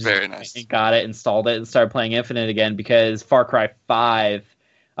 So I just Very nice. got it, installed it, and started playing Infinite again because Far Cry 5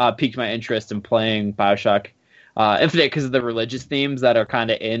 piqued my interest in playing BioShock Infinite because of the religious themes that are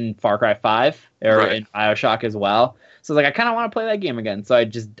kind of in Far Cry 5 or in BioShock as well. So I kind of want to play that game again. So I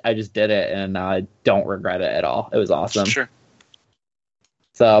just did it, and I don't regret it at all. It was awesome. Sure.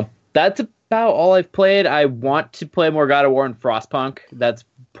 So that's about all I've played. I want to play more God of War and Frostpunk. That's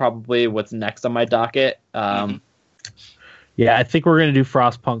probably what's next on my docket. Yeah, I think we're going to do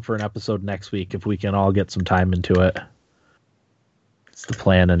Frostpunk for an episode next week if we can all get some time into it. It's the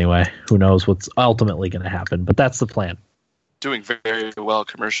plan anyway. Who knows what's ultimately going to happen, but that's the plan. Doing very well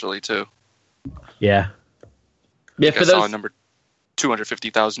commercially, too. Yeah. Yeah, I saw a number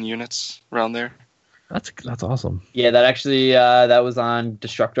 250,000 units around there. That's awesome. Yeah, that actually that was on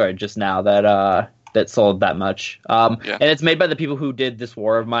Destructoid just now that sold that much. And it's made by the people who did This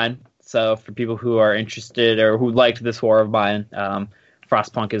War of Mine. So for people who are interested or who liked This War of Mine,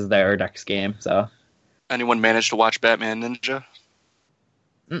 Frostpunk is their next game. So anyone managed to watch Batman Ninja?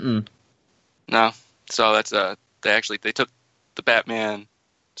 Mm-mm. No. So that's they took the Batman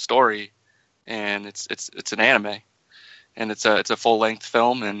story and it's an anime. And it's a full length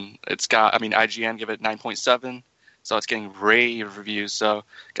film, and it's got IGN give it 9.7, so it's getting rave reviews. So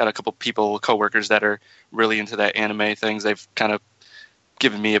got a couple coworkers that are really into that anime things. They've kind of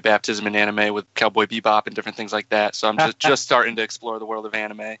given me a baptism in anime with Cowboy Bebop and different things like that. So I'm just starting to explore the world of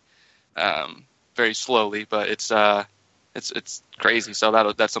anime, very slowly, but it's crazy.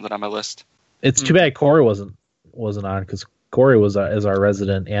 So that's something on my list. It's too bad Corey wasn't on because Corey is our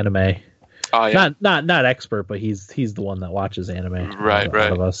resident anime. Oh, yeah. Not expert, but he's the one that watches anime. Right.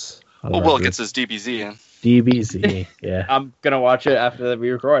 Out of us. Will gets his DBZ in. DBZ, yeah. I'm gonna watch it after we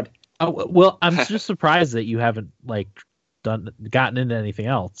record. Oh, well, I'm just surprised that you haven't gotten into anything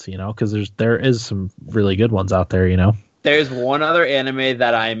else, because there is some really good ones out there, There's one other anime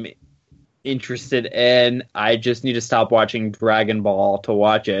that I'm interested in. I just need to stop watching Dragon Ball to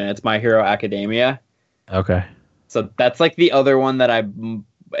watch it, and it's My Hero Academia. Okay. So that's the other one that I'm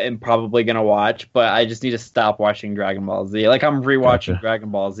probably gonna watch, but I just need to stop watching Dragon Ball Z. I'm rewatching Dragon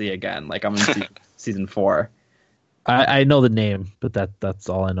Ball Z again. I'm in season 4. I know the name, but that's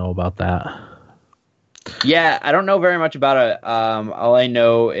all I know about that. Yeah, I don't know very much about it. All I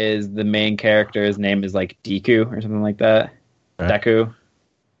know is the main character's name is Deku or something like that. Okay. Deku.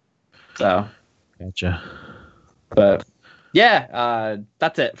 So. Gotcha. But yeah,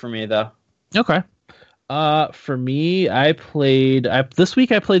 that's it for me though. Okay. For me, this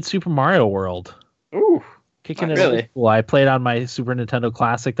week I played Super Mario World. Ooh, kicking it really? Well, I played on my Super Nintendo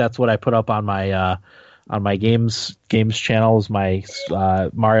Classic. That's what I put up on my games channels. My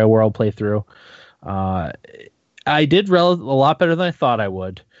Mario World playthrough. I did a lot better than I thought I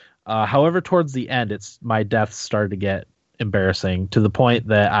would. However, towards the end, my deaths started to get embarrassing to the point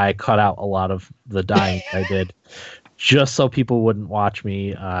that I cut out a lot of the dying I did, just so people wouldn't watch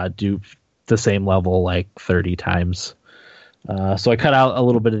me do the same level 30 times. So I cut out a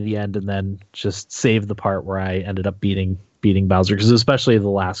little bit of the end and then just saved the part where I ended up beating Bowser, because especially the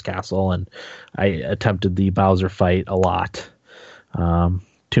last castle, and I attempted the Bowser fight a lot,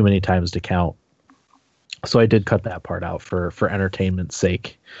 too many times to count. So I did cut that part out for entertainment's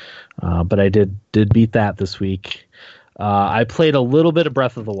sake. But I did beat that this week. I played a little bit of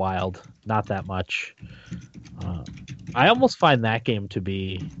Breath of the Wild, not that much. I almost find that game to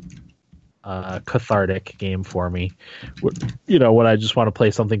be a cathartic game for me. When I just want to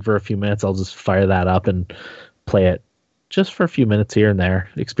play something for a few minutes, I'll just fire that up and play it just for a few minutes here and there.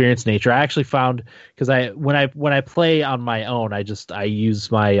 Experience nature. I actually found, because when I play on my own, I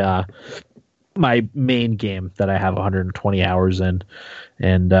use my my main game that I have 120 hours in,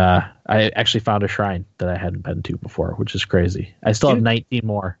 and I actually found a shrine that I hadn't been to before, which is crazy. I still have 19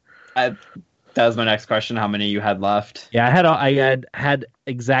 more. That was my next question. How many you had left? Yeah, I had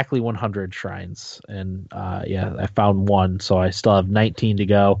exactly 100 shrines, and I found one, so I still have 19 to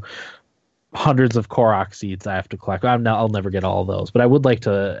go. hundreds of Korok seeds I have to collect. I'll never get all of those, but I would like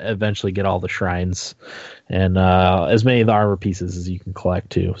to eventually get all the shrines and as many of the armor pieces as you can collect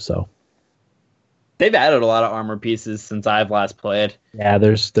too. So they've added a lot of armor pieces since I've last played. Yeah,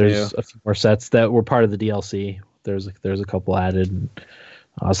 there's a few more sets that were part of the DLC. There's a couple added. And,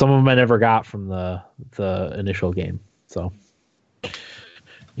 some of them I never got from the initial game. So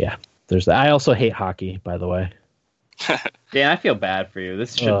yeah, there's that. I also hate hockey, by the way. Dan, I feel bad for you.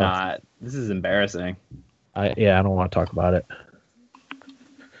 This should not. This is embarrassing. I don't want to talk about it.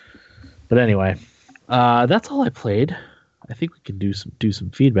 But anyway, that's all I played. I think we can do some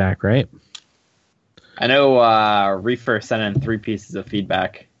feedback, right? I know Reefer sent in 3 pieces of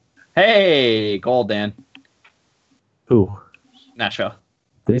feedback. Hey, goal, Dan. Who? Nashville.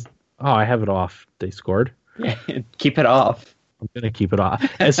 I have it off. They scored. Yeah, keep it off. I'm gonna keep it off.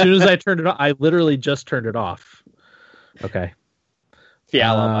 As soon as I turned it off, I literally just turned it off. Okay.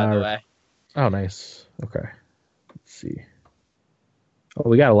 Fiala, by the way. Oh, nice. Okay. Let's see. Oh,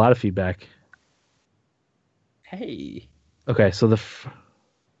 we got a lot of feedback. Hey. Okay, so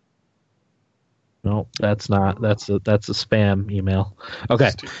no, that's not. That's a spam email.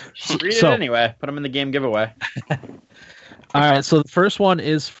 Okay. Read it anyway. Put them in the game giveaway. All right, so the first one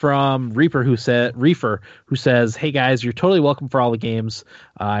is from Reefer, who says, "Hey guys, you're totally welcome for all the games.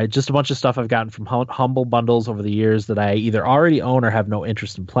 Just a bunch of stuff I've gotten from Humble Bundles over the years that I either already own or have no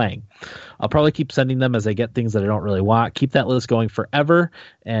interest in playing. I'll probably keep sending them as I get things that I don't really want. Keep that list going forever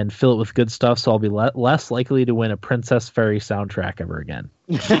and fill it with good stuff, so I'll be less likely to win a Princess Fairy soundtrack ever again."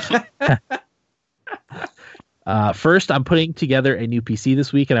 First, I'm putting together a new PC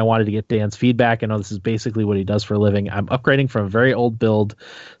this week, and I wanted to get Dan's feedback. I know this is basically what he does for a living. I'm upgrading from a very old build,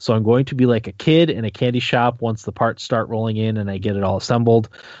 so I'm going to be like a kid in a candy shop once the parts start rolling in and I get it all assembled.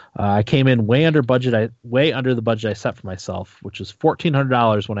 I came in way under the budget I set for myself, which was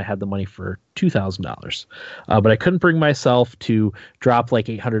 $1,400 when I had the money for $2,000. But I couldn't bring myself to drop like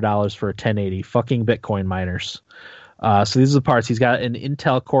 $800 for a 1080. Fucking Bitcoin miners. So these are the parts. He's got an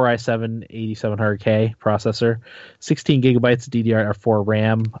Intel Core i7 8700K processor, 16 gigabytes of DDR4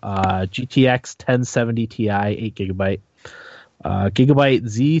 RAM, GTX 1070 Ti 8 gigabyte, Gigabyte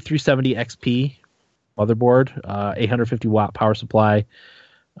Z370 XP motherboard, 850 watt power supply,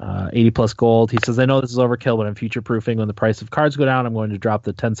 80 plus gold. He says, "I know this is overkill, but I'm future proofing. When the price of cards go down, I'm going to drop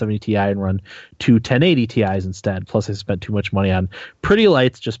the 1070 Ti and run 2 1080 Ti's instead. Plus, I spent too much money on pretty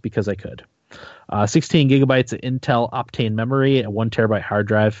lights just because I could." 16 gigabytes of Intel Optane memory, a 1 terabyte hard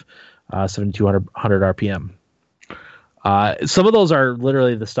drive, 7200 RPM. Some of those are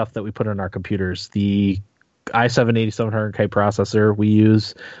literally the stuff that we put on our computers. The i7 8700K processor we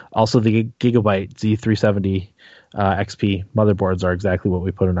use, also the Gigabyte Z370 XP motherboards are exactly what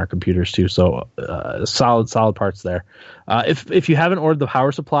we put in our computers too. So solid parts there. If you haven't ordered the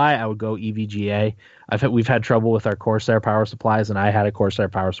power supply, I would go EVGA. We've had trouble with our Corsair power supplies, and I had a Corsair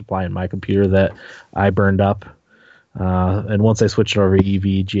power supply in my computer that I burned up. And once I switched over to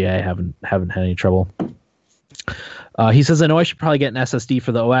EVGA, I haven't had any trouble. He says, "I know I should probably get an SSD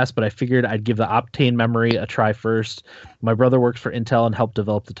for the OS, but I figured I'd give the Optane memory a try first. My brother works for Intel and helped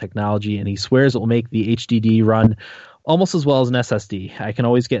develop the technology, and he swears it will make the HDD run almost as well as an SSD. I can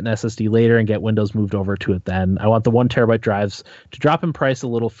always get an SSD later and get Windows moved over to it then. I want the 1 terabyte drives to drop in price a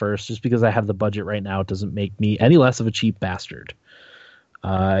little first, just because I have the budget right now. It doesn't make me any less of a cheap bastard."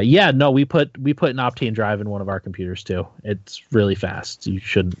 We put an Optane drive in one of our computers too. It's really fast. You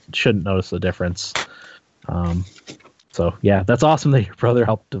shouldn't notice the difference. So yeah, that's awesome that your brother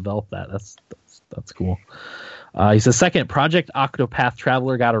helped develop that. That's cool. He says, "Second, Project Octopath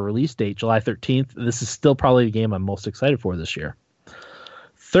Traveler got a release date, July 13th. This is still probably the game I'm most excited for this year.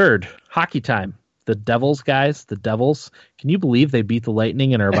 Third, Hockey Time. The Devils, guys, the Devils. Can you believe they beat the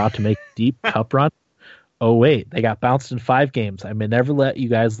Lightning and are about to make a deep cup run? Oh wait, they got bounced in 5 games. I may never let you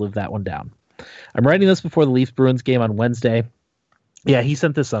guys live that one down. I'm writing this before the Leafs-Bruins game on Wednesday." Yeah, he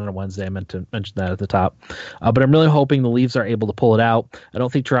sent this on a Wednesday. I meant to mention that at the top. But I'm really hoping the Leafs are able to pull it out. I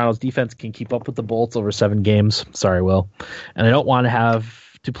don't think Toronto's defense can keep up with the Bolts over 7 games. Sorry, Will. And I don't want to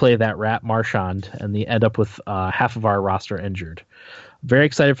have to play that rat Marchand and end up with half of our roster injured. Very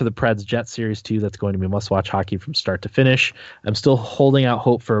excited for the Preds Jet Series 2. That's going to be must-watch hockey from start to finish. I'm still holding out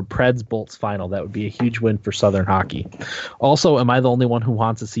hope for a Preds Bolts final. That would be a huge win for Southern hockey. Also, am I the only one who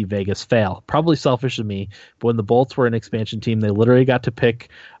wants to see Vegas fail? Probably selfish of me, but when the Bolts were an expansion team, they literally got to pick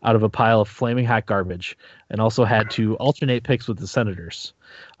out of a pile of flaming hot garbage and also had to alternate picks with the Senators.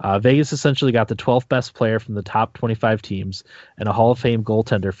 Vegas essentially got the 12th best player from the top 25 teams and a Hall of Fame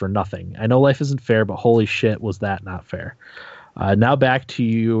goaltender for nothing. I know life isn't fair, but holy shit, was that not fair. Now back to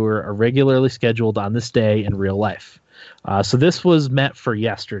your regularly scheduled on this day in real life. So this was meant for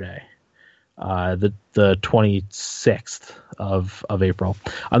yesterday. the 26th of April.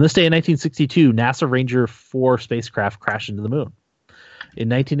 On this day in 1962, NASA Ranger 4 spacecraft crashed into the moon. In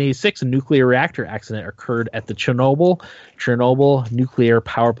 1986, a nuclear reactor accident occurred at the Chernobyl nuclear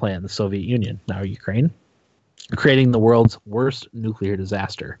power plant in the Soviet Union, now Ukraine, creating the world's worst nuclear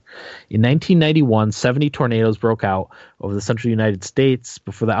disaster. In 1991, 70 tornadoes broke out over the central United States.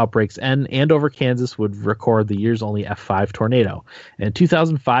 Before the outbreaks end, Andover, Kansas would record the year's only F5 tornado. And in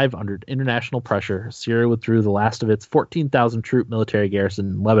 2005, under international pressure, Syria withdrew the last of its 14,000 troop military garrison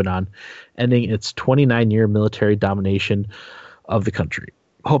in Lebanon, ending its 29-year military domination of the country.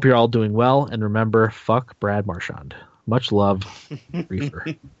 Hope you're all doing well, and remember, fuck Brad Marchand. Much love,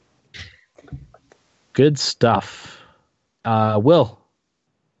 Reefer. Good stuff. Will.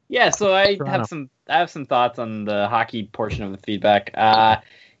 Yeah, so I Toronto. have some thoughts on the hockey portion of the feedback.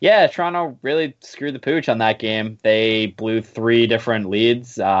 Yeah, Toronto really screwed the pooch on that game. They blew 3 different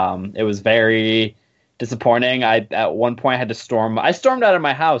leads. It was very disappointing. I at one point had to stormed out of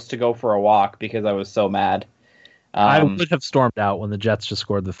my house to go for a walk because I was so mad. I would have stormed out when the Jets just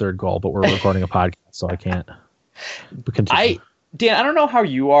scored the 3rd goal, but we're recording a podcast, so I can't. But continue. Dan, I don't know how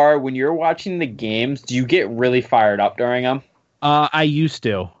you are when you're watching the games. Do you get really fired up during them? I used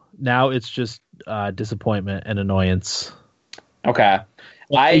to. Now it's just disappointment and annoyance. Okay.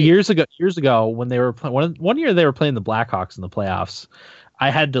 Years ago when they were one year they were playing the Blackhawks in the playoffs, I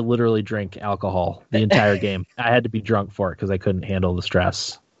had to literally drink alcohol the entire game. I had to be drunk for it because I couldn't handle the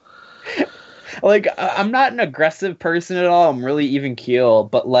stress. Like, I'm not an aggressive person at all. I'm really even keel,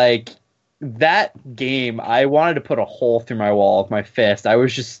 but like that game, I wanted to put a hole through my wall with my fist. I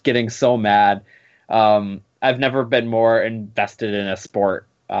was just getting so mad. I've never been more invested in a sport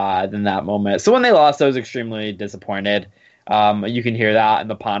than that moment. So when they lost, I was extremely disappointed. You can hear that in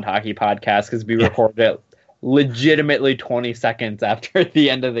the Pond Hockey podcast because we recorded it legitimately 20 seconds after the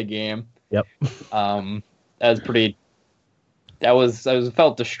end of the game. Yep. I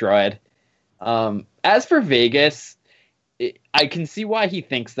felt destroyed. As for Vegas, I can see why he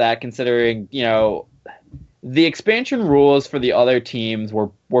thinks that, considering, the expansion rules for the other teams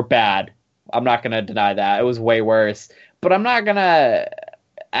were bad. I'm not going to deny that. It was way worse. But I'm not going to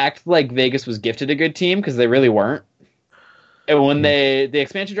act like Vegas was gifted a good team, because they really weren't. And when the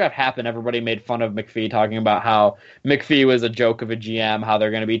expansion draft happened, everybody made fun of McPhee, talking about how McPhee was a joke of a GM, how they're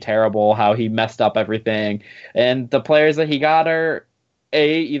going to be terrible, how he messed up everything. And the players that he got are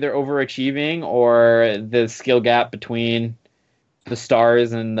either overachieving, or the skill gap between the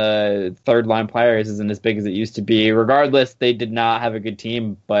stars and the third line players isn't as big as it used to be. Regardless, they did not have a good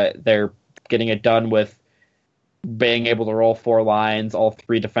team, but they're getting it done with being able to roll 4 lines, all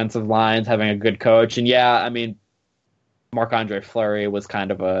 3 defensive lines, having a good coach. And yeah, I mean, Marc-Andre Fleury was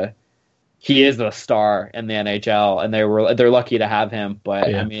he is a star in the NHL, and they're lucky to have him. But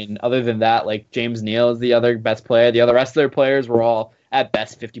yeah. I mean, other than that, like, James Neal is the other best player. The rest of their players were all at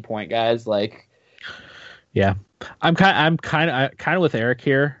best 50-point guys. Like, yeah, I'm kind of with Eric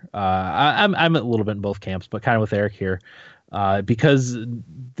here. I'm a little bit in both camps, but kind of with Eric here, because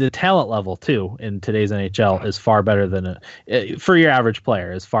the talent level too in today's NHL is far better than for your average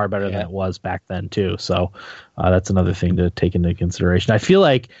player is far better than it was back then too. So that's another thing to take into consideration. I feel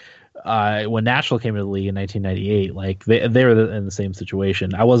like when Nashville came into the league in 1998, like they were in the same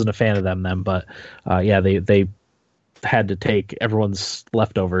situation. I wasn't a fan of them then, but they had to take everyone's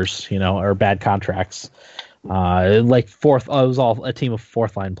leftovers, or bad contracts. Like fourth, it was all a team of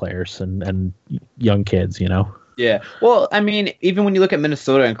 4th line players and young kids, Yeah. Well, I mean, even when you look at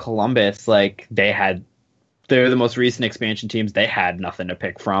Minnesota and Columbus, like they're the most recent expansion teams. They had nothing to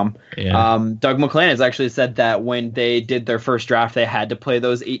pick from. Yeah. Doug McLean has actually said that when they did their first draft, they had to play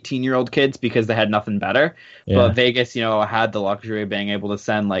those 18-year-old kids because they had nothing better. Yeah. But Vegas, had the luxury of being able to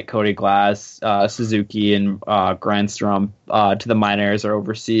send like Cody Glass, Suzuki, and Granstrom to the minors or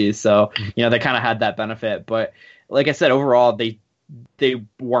overseas. So, they kind of had that benefit. But like I said, overall, they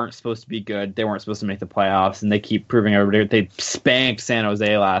weren't supposed to be good. They weren't supposed to make the playoffs, and they keep proving everybody. They spanked San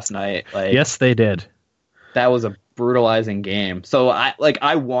Jose last night. Like, yes, they did. That was a brutalizing game. So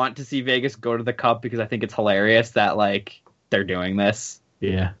I want to see Vegas go to the Cup because I think it's hilarious that like they're doing this.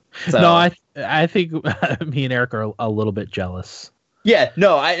 Yeah. So, no, I think me and Eric are a little bit jealous. Yeah,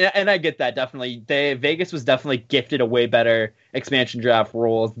 no, I get that definitely. Vegas was definitely gifted a way better expansion draft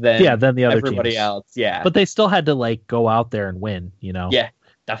rules than the other everybody teams. Else. Yeah, but they still had to like go out there and win. Yeah,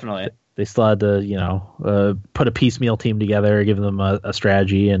 definitely. They still had to put a piecemeal team together, give them a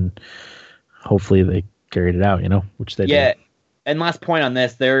strategy, and hopefully they carried it out. Which they did. and last point on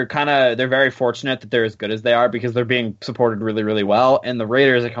this, they're very fortunate that they're as good as they are because they're being supported really, really well, and the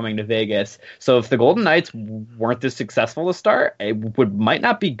Raiders are coming to Vegas. So if the Golden Knights weren't this successful to start, it might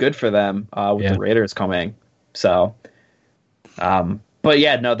not be good for them with the Raiders coming. So, but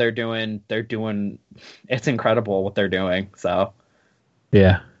yeah, no, they're doing. It's incredible what they're doing. So,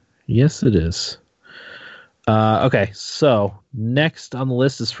 yeah, yes, it is. Okay, so next on the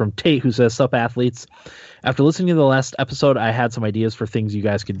list is from Tate, who says, "Sup, athletes. After listening to the last episode, I had some ideas for things you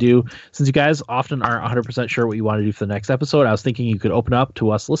guys could do. Since you guys often aren't 100% sure what you want to do for the next episode, I was thinking you could open up to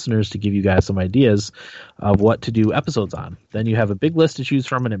us listeners to give you guys some ideas of what to do episodes on. Then you have a big list to choose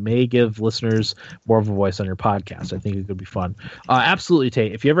from, and it may give listeners more of a voice on your podcast. I think it could be fun." Absolutely,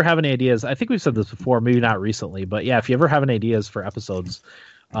 Tate. If you ever have any ideas, I think we've said this before, maybe not recently, but yeah, if you ever have any ideas for episodes,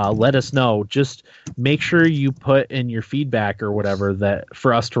 let us know. Just make sure you put in your feedback or whatever that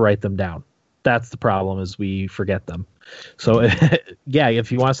for us to write them down. That's the problem, is we forget them. So yeah,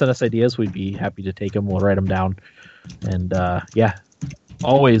 if you want to send us ideas, we'd be happy to take them. We'll write them down. And yeah,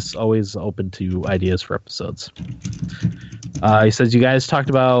 always open to ideas for episodes. He says, you guys talked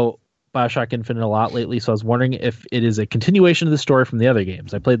about BioShock Infinite a lot lately, so I was wondering if it is a continuation of the story from the other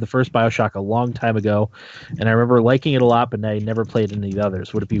games. I played the first BioShock a long time ago, and I remember liking it a lot, but I never played any of the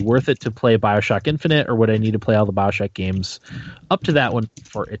others. Would it be worth it to play BioShock Infinite, or would I need to play all the BioShock games up to that one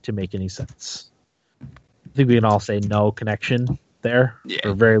for it to make any sense? I think we can all say no connection there,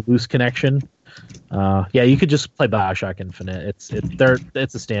 or very loose connection. Yeah, you could just play BioShock Infinite. It's a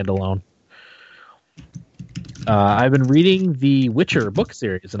standalone. I've been reading the Witcher book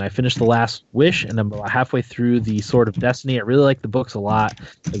series, and I finished The Last Wish, and I'm about halfway through the Sword of Destiny. I really like the books a lot,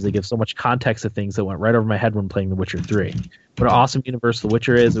 as they give so much context to things that went right over my head when playing The Witcher 3. What an awesome universe The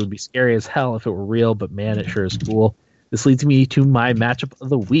Witcher is. It would be scary as hell if it were real, but man, it sure is cool. This leads me to my matchup of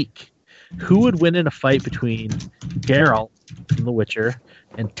the week. Who would win in a fight between Geralt from The Witcher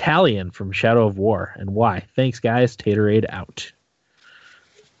and Talion from Shadow of War, and why? Thanks, guys. Taterade out.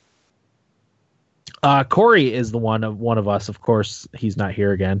 Corey is the one of us. Of course, he's not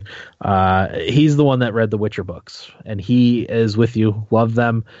here again. He's the one that read the Witcher books, and he is with you. Love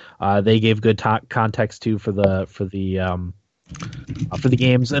them. They gave good context too for the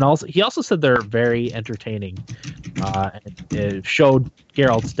games, and also he also said they're very entertaining. And it showed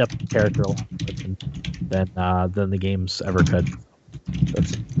Geralt's depth of character a lot than the games ever could.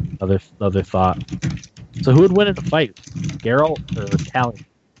 That's another thought. So, who would win in a fight, Geralt or Talion?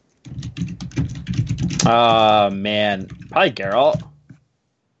 Man, probably Geralt.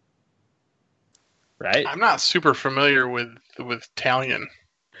 Right? I'm not super familiar with Talion.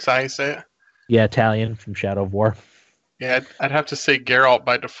 Is that how you say it? Yeah, Talion from Shadow of War. Yeah, I'd have to say Geralt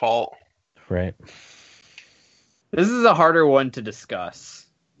by default. Right. This is a harder one to discuss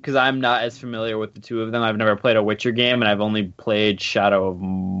because I'm not as familiar with the two of them. I've never played a Witcher game, and I've only played Shadow of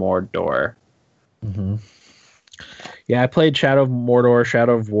Mordor. Mm-hmm. Yeah, I played Shadow of Mordor,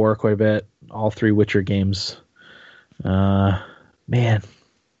 Shadow of War quite a bit. All three Witcher games. Man,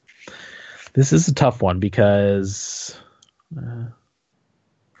 this is a tough one because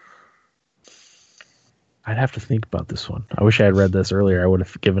I'd have to think about this one. I wish I had read this earlier. I would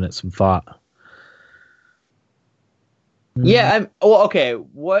have given it some thought. Yeah, well, okay.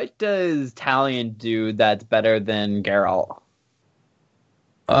 What does Talion do that's better than Geralt?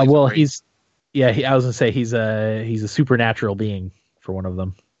 Well, I was gonna say he's a supernatural being for one of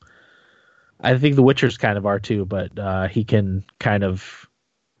them. I think the Witchers kind of are too, but he can kind of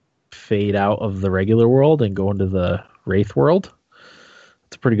fade out of the regular world and go into the Wraith world.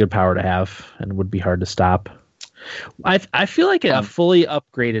 It's a pretty good power to have, and would be hard to stop. I feel like a fully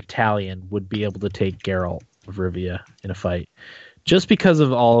upgraded Talion would be able to take Geralt of Rivia in a fight, just because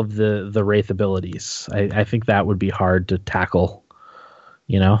of all of the Wraith abilities. I think that would be hard to tackle,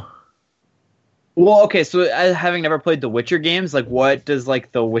 you know? Well, okay, so having never played the Witcher games, like, what does,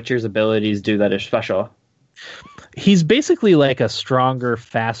 like, the Witcher's abilities do that is special? He's basically like a stronger,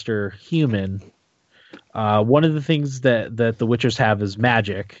 faster human. One of the things that the Witchers have is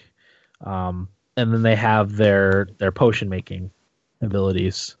magic, and then they have their potion making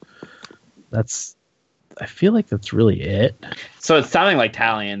abilities. I feel like that's really it. So it's sounding like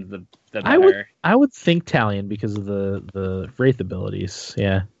Talion's the better. I would think Talion because of the Wraith abilities,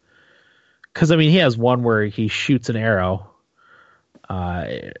 yeah. Because, I mean, he has one where he shoots an arrow,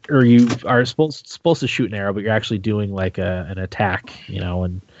 or you are supposed to shoot an arrow, but you're actually doing like an attack, you know,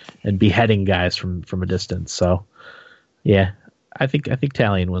 and beheading guys from a distance. So, yeah, I think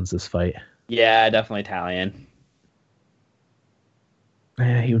Talion wins this fight. Yeah, definitely Talion.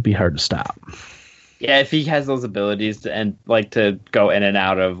 He would be hard to stop. Yeah, if he has those abilities to go in and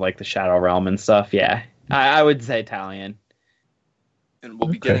out of like the Shadow Realm and stuff, yeah, I would say Talion. And we'll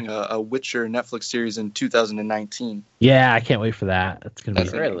be getting a Witcher Netflix series in 2019. Yeah, I can't wait for that. It's gonna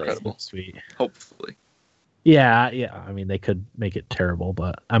That's be gonna be really incredible. sweet. Hopefully. Yeah. I mean, they could make it terrible,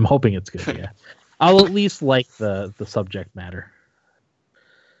 but I'm hoping it's good. Yeah, I'll at least like the subject matter.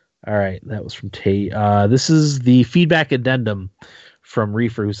 All right, that was from Tate. This is the feedback addendum from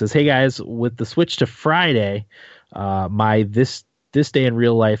Reefer, who says, "Hey guys, with the switch to Friday, my this day in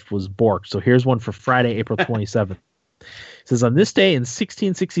real life was borked. So here's one for Friday, April 27th. It says, on this day in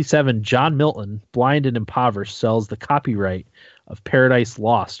 1667, John Milton, blind and impoverished, sells the copyright of Paradise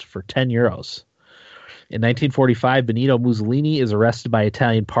Lost for €10. In 1945, Benito Mussolini is arrested by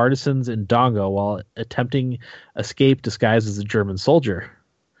Italian partisans in Dongo while attempting escape disguised as a German soldier.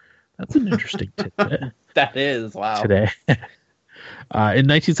 That's an interesting tidbit That is, wow. today. In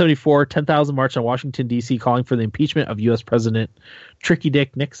 1974, 10,000 marched on Washington, D.C., calling for the impeachment of U.S. President Tricky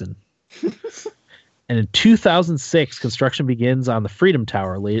Dick Nixon. And in 2006, construction begins on the Freedom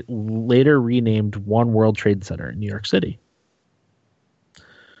Tower, later renamed One World Trade Center in New York City.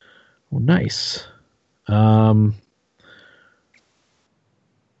 Oh, nice.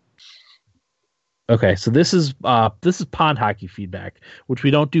 Okay, so this is pond hockey feedback, which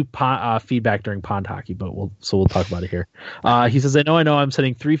we don't do feedback during pond hockey, but we'll talk about it here. He says, I know I'm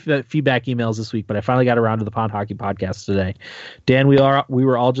sending 3 feedback emails this week, but I finally got around to the pond hockey podcast today. Dan, we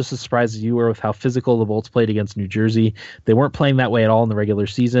were all just as surprised as you were with how physical the Bolts played against New Jersey. They weren't playing that way at all in the regular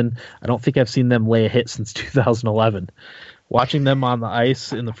season. I don't think I've seen them lay a hit since 2011. Watching them on the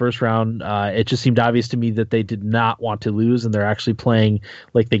ice in the first round, it just seemed obvious to me that they did not want to lose, and they're actually playing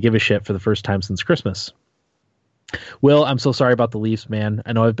like they give a shit for the first time since Christmas. Will, I'm so sorry about the Leafs, man.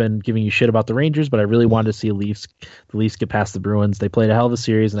 I know I've been giving you shit about the Rangers, but I really wanted to see the Leafs get past the Bruins. They played a hell of a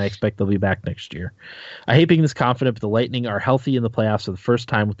series, and I expect they'll be back next year. I hate being this confident, but the Lightning are healthy in the playoffs for the first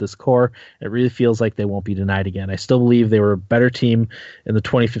time with this core. It really feels like they won't be denied again. I still believe they were a better team in the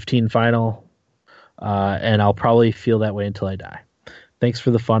 2015 final. And I'll probably feel that way until I die. Thanks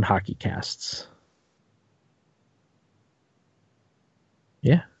for the fun hockey casts.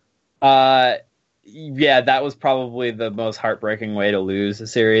 Yeah. Yeah, that was probably the most heartbreaking way to lose a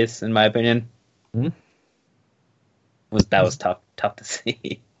series, in my opinion. Mm-hmm. That was tough to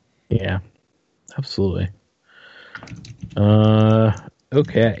see. Yeah, absolutely.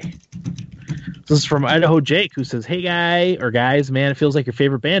 Okay. This is from Idaho Jake, who says, hey guys, man, it feels like your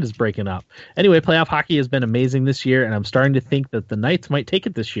favorite band is breaking up. Anyway, playoff hockey has been amazing this year, and I'm starting to think that the Knights might take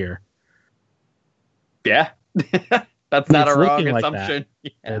it this year. Yeah. That's not a wrong assumption.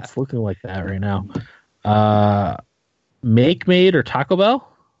 Yeah. It's looking like that right now. Make Made or Taco Bell?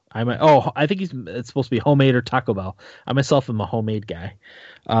 I think it's supposed to be Homemade or Taco Bell. I myself am a homemade guy.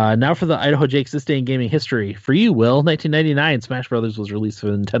 Now for the Idaho Jakes This Day in Gaming History. For you, Will, 1999, Smash Brothers was released for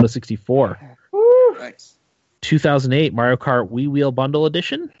the Nintendo 64. Woo! Nice. 2008, Mario Kart Wii Wheel Bundle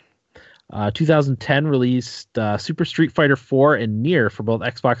Edition. 2010 released Super Street Fighter 4 and Nier for both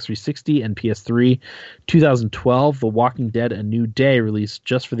Xbox 360 and PS3. 2012, The Walking Dead: A New Day released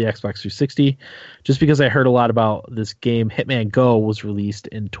just for the Xbox 360. Just because I heard a lot about this game, Hitman Go was released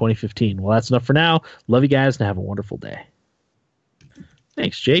in 2015. Well, that's enough for now. Love you guys and have a wonderful day.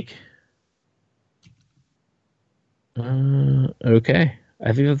 Thanks, Jake. Okay.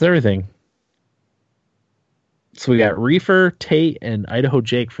 I think that's everything. So we got Reefer, Tate, and Idaho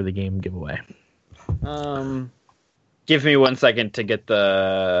Jake for the game giveaway. Give me 1 second to get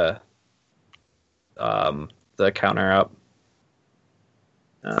the counter up.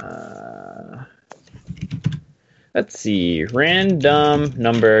 Let's see. Random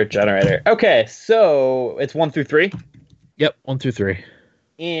number generator. Okay, so it's 1 through 3. Yep, 1 through 3.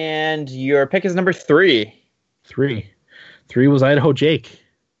 And your pick is number 3. 3 was Idaho Jake.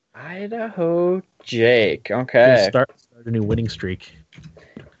 Idaho Jake. Okay. Start a new winning streak.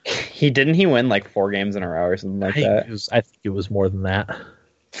 He win like 4 games in a row or something like that. I think it was more than that.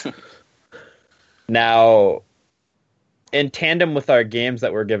 Now, in tandem with our games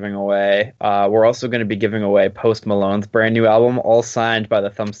that we're giving away, we're also going to be giving away Post Malone's brand new album, all signed by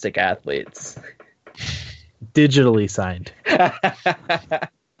the Thumbstick Athletes. Digitally signed.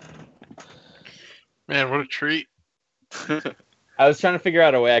 Man, what a treat. I was trying to figure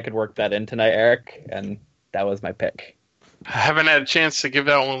out a way I could work that in tonight, Eric, and that was my pick. I haven't had a chance to give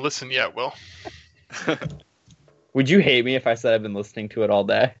that one a listen yet, Will. Would you hate me if I said I've been listening to it all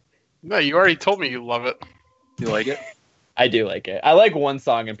day? No, you already told me you love it. You like it? I do like it. I like one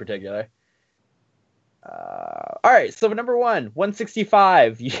song in particular. All right, so number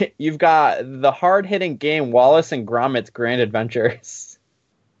 165. You've got the hard-hitting game Wallace and Gromit's Grand Adventures.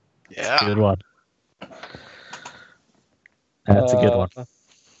 Yeah. That's a good one. That's a good one.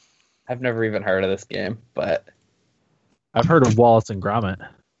 I've never even heard of this game, but I've heard of Wallace and Gromit.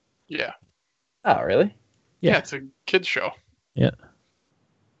 Yeah. Oh, really? Yeah, it's a kids show. Yeah.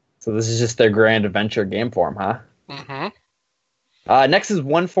 So this is just their grand adventure game form, huh? Mm-hmm. Next is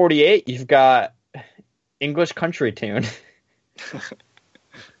 148. You've got English Country Tune.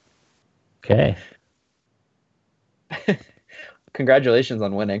 Okay. Congratulations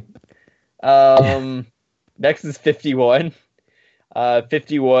on winning. Next is 51.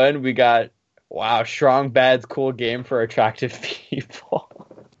 51, we got, Strong Bad's Cool Game for Attractive People.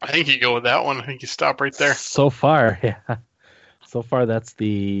 I think you go with that one. I think you stop right there. So far, yeah. So far, that's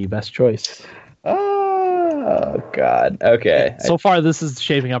the best choice. Oh, God. Okay. So far, this is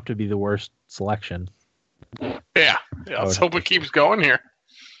shaping up to be the worst selection. Yeah. Let's hope it keeps going here.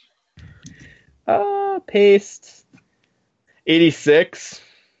 Paste. 86.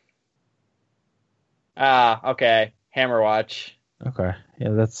 Okay. Hammerwatch. Okay. Yeah,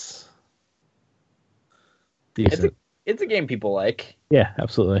 that's decent. It's a game people like. Yeah,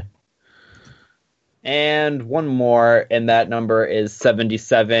 absolutely. And one more, and that number is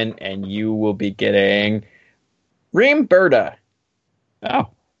 77, and you will be getting Ream Burda. Oh.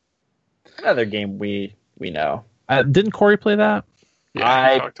 Another game we know. Didn't Corey play that?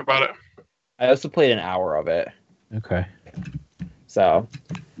 Yeah, I talked about it. I also played an hour of it. Okay. So,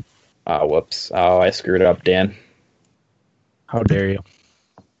 whoops. Oh, I screwed up, Dan. How dare you?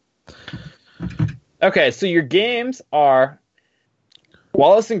 Okay, so your games are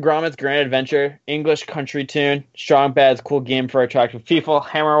Wallace and Gromit's Grand Adventure, English Country Tune, Strong Bad's Cool Game for Attractive People,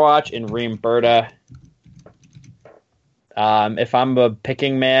 Hammerwatch, and Ream Burda. If I'm a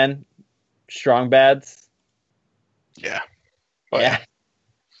picking man, Strong Bad's. Yeah. Yeah.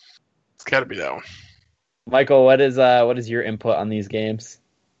 It's got to be that one. Michael, what is your input on these games?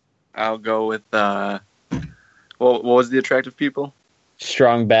 I'll go with what was the Attractive People?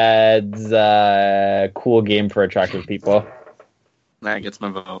 Strong Bad's Cool Game for Attractive People. That gets my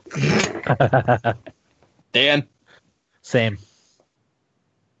vote. Dan? Same.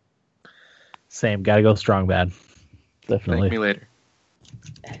 Gotta go Strong Bad. Definitely. Thank me later.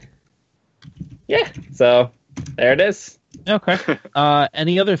 Yeah, so there it is. Okay.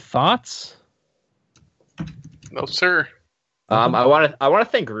 Any other thoughts? No, sir. I want to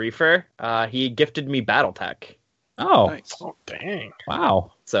thank Reefer. He gifted me BattleTech. Oh, Nice. Oh, dang.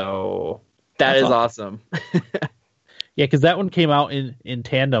 wow. So that That's is awesome. Yeah, because that one came out in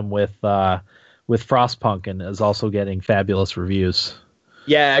tandem with Frostpunk and is also getting fabulous reviews.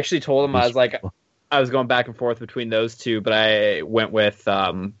 Yeah, I actually told him I was going back and forth between those two, but I went with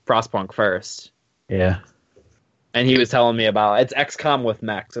Frostpunk first. Yeah. And he was telling me about it's XCOM with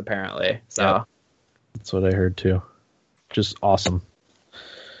mechs apparently. So Yep. That's what I heard too. Just awesome.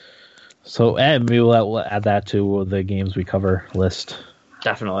 So, and maybe we'll add that to the games we cover list.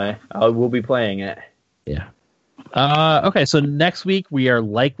 definitely, we'll be playing it. Yeah. Okay, so next week we are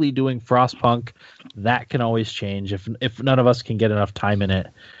likely doing Frostpunk. That can always change if none of us can get enough time in it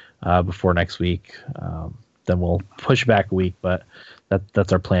before next week. Then we'll push back a week, but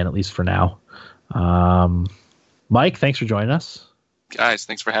that's our plan at least for now. Mike, thanks for joining us. Guys,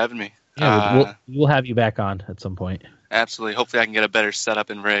 thanks for having me. Yeah, we'll have you back on at some point. Absolutely. Hopefully I can get a better setup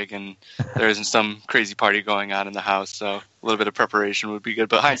and rig, and there isn't some crazy party going on in the house, so a little bit of preparation would be good.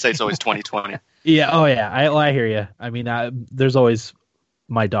 But hindsight's always 20/20. Yeah. Oh, yeah. I hear you. I mean, there's always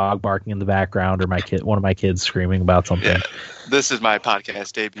my dog barking in the background or one of my kids screaming about something. Yeah. This is my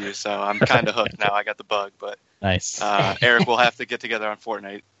podcast debut, so I'm kind of hooked now. I got the bug, but Nice. Eric, we'll have to get together on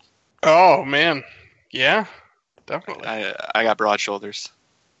Fortnite. Oh, man. Yeah, definitely. I got broad shoulders.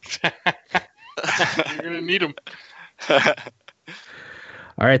 You're going to need them.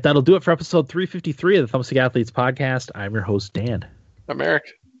 All right, that'll do it for episode 353 of the Thumbstick Athletes podcast. I'm your host, Dan. I'm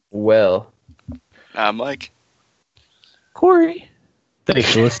Eric. Will. Mike. Corey.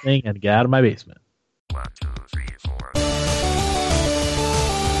 Thanks for listening, and get out of my basement. 1, 2.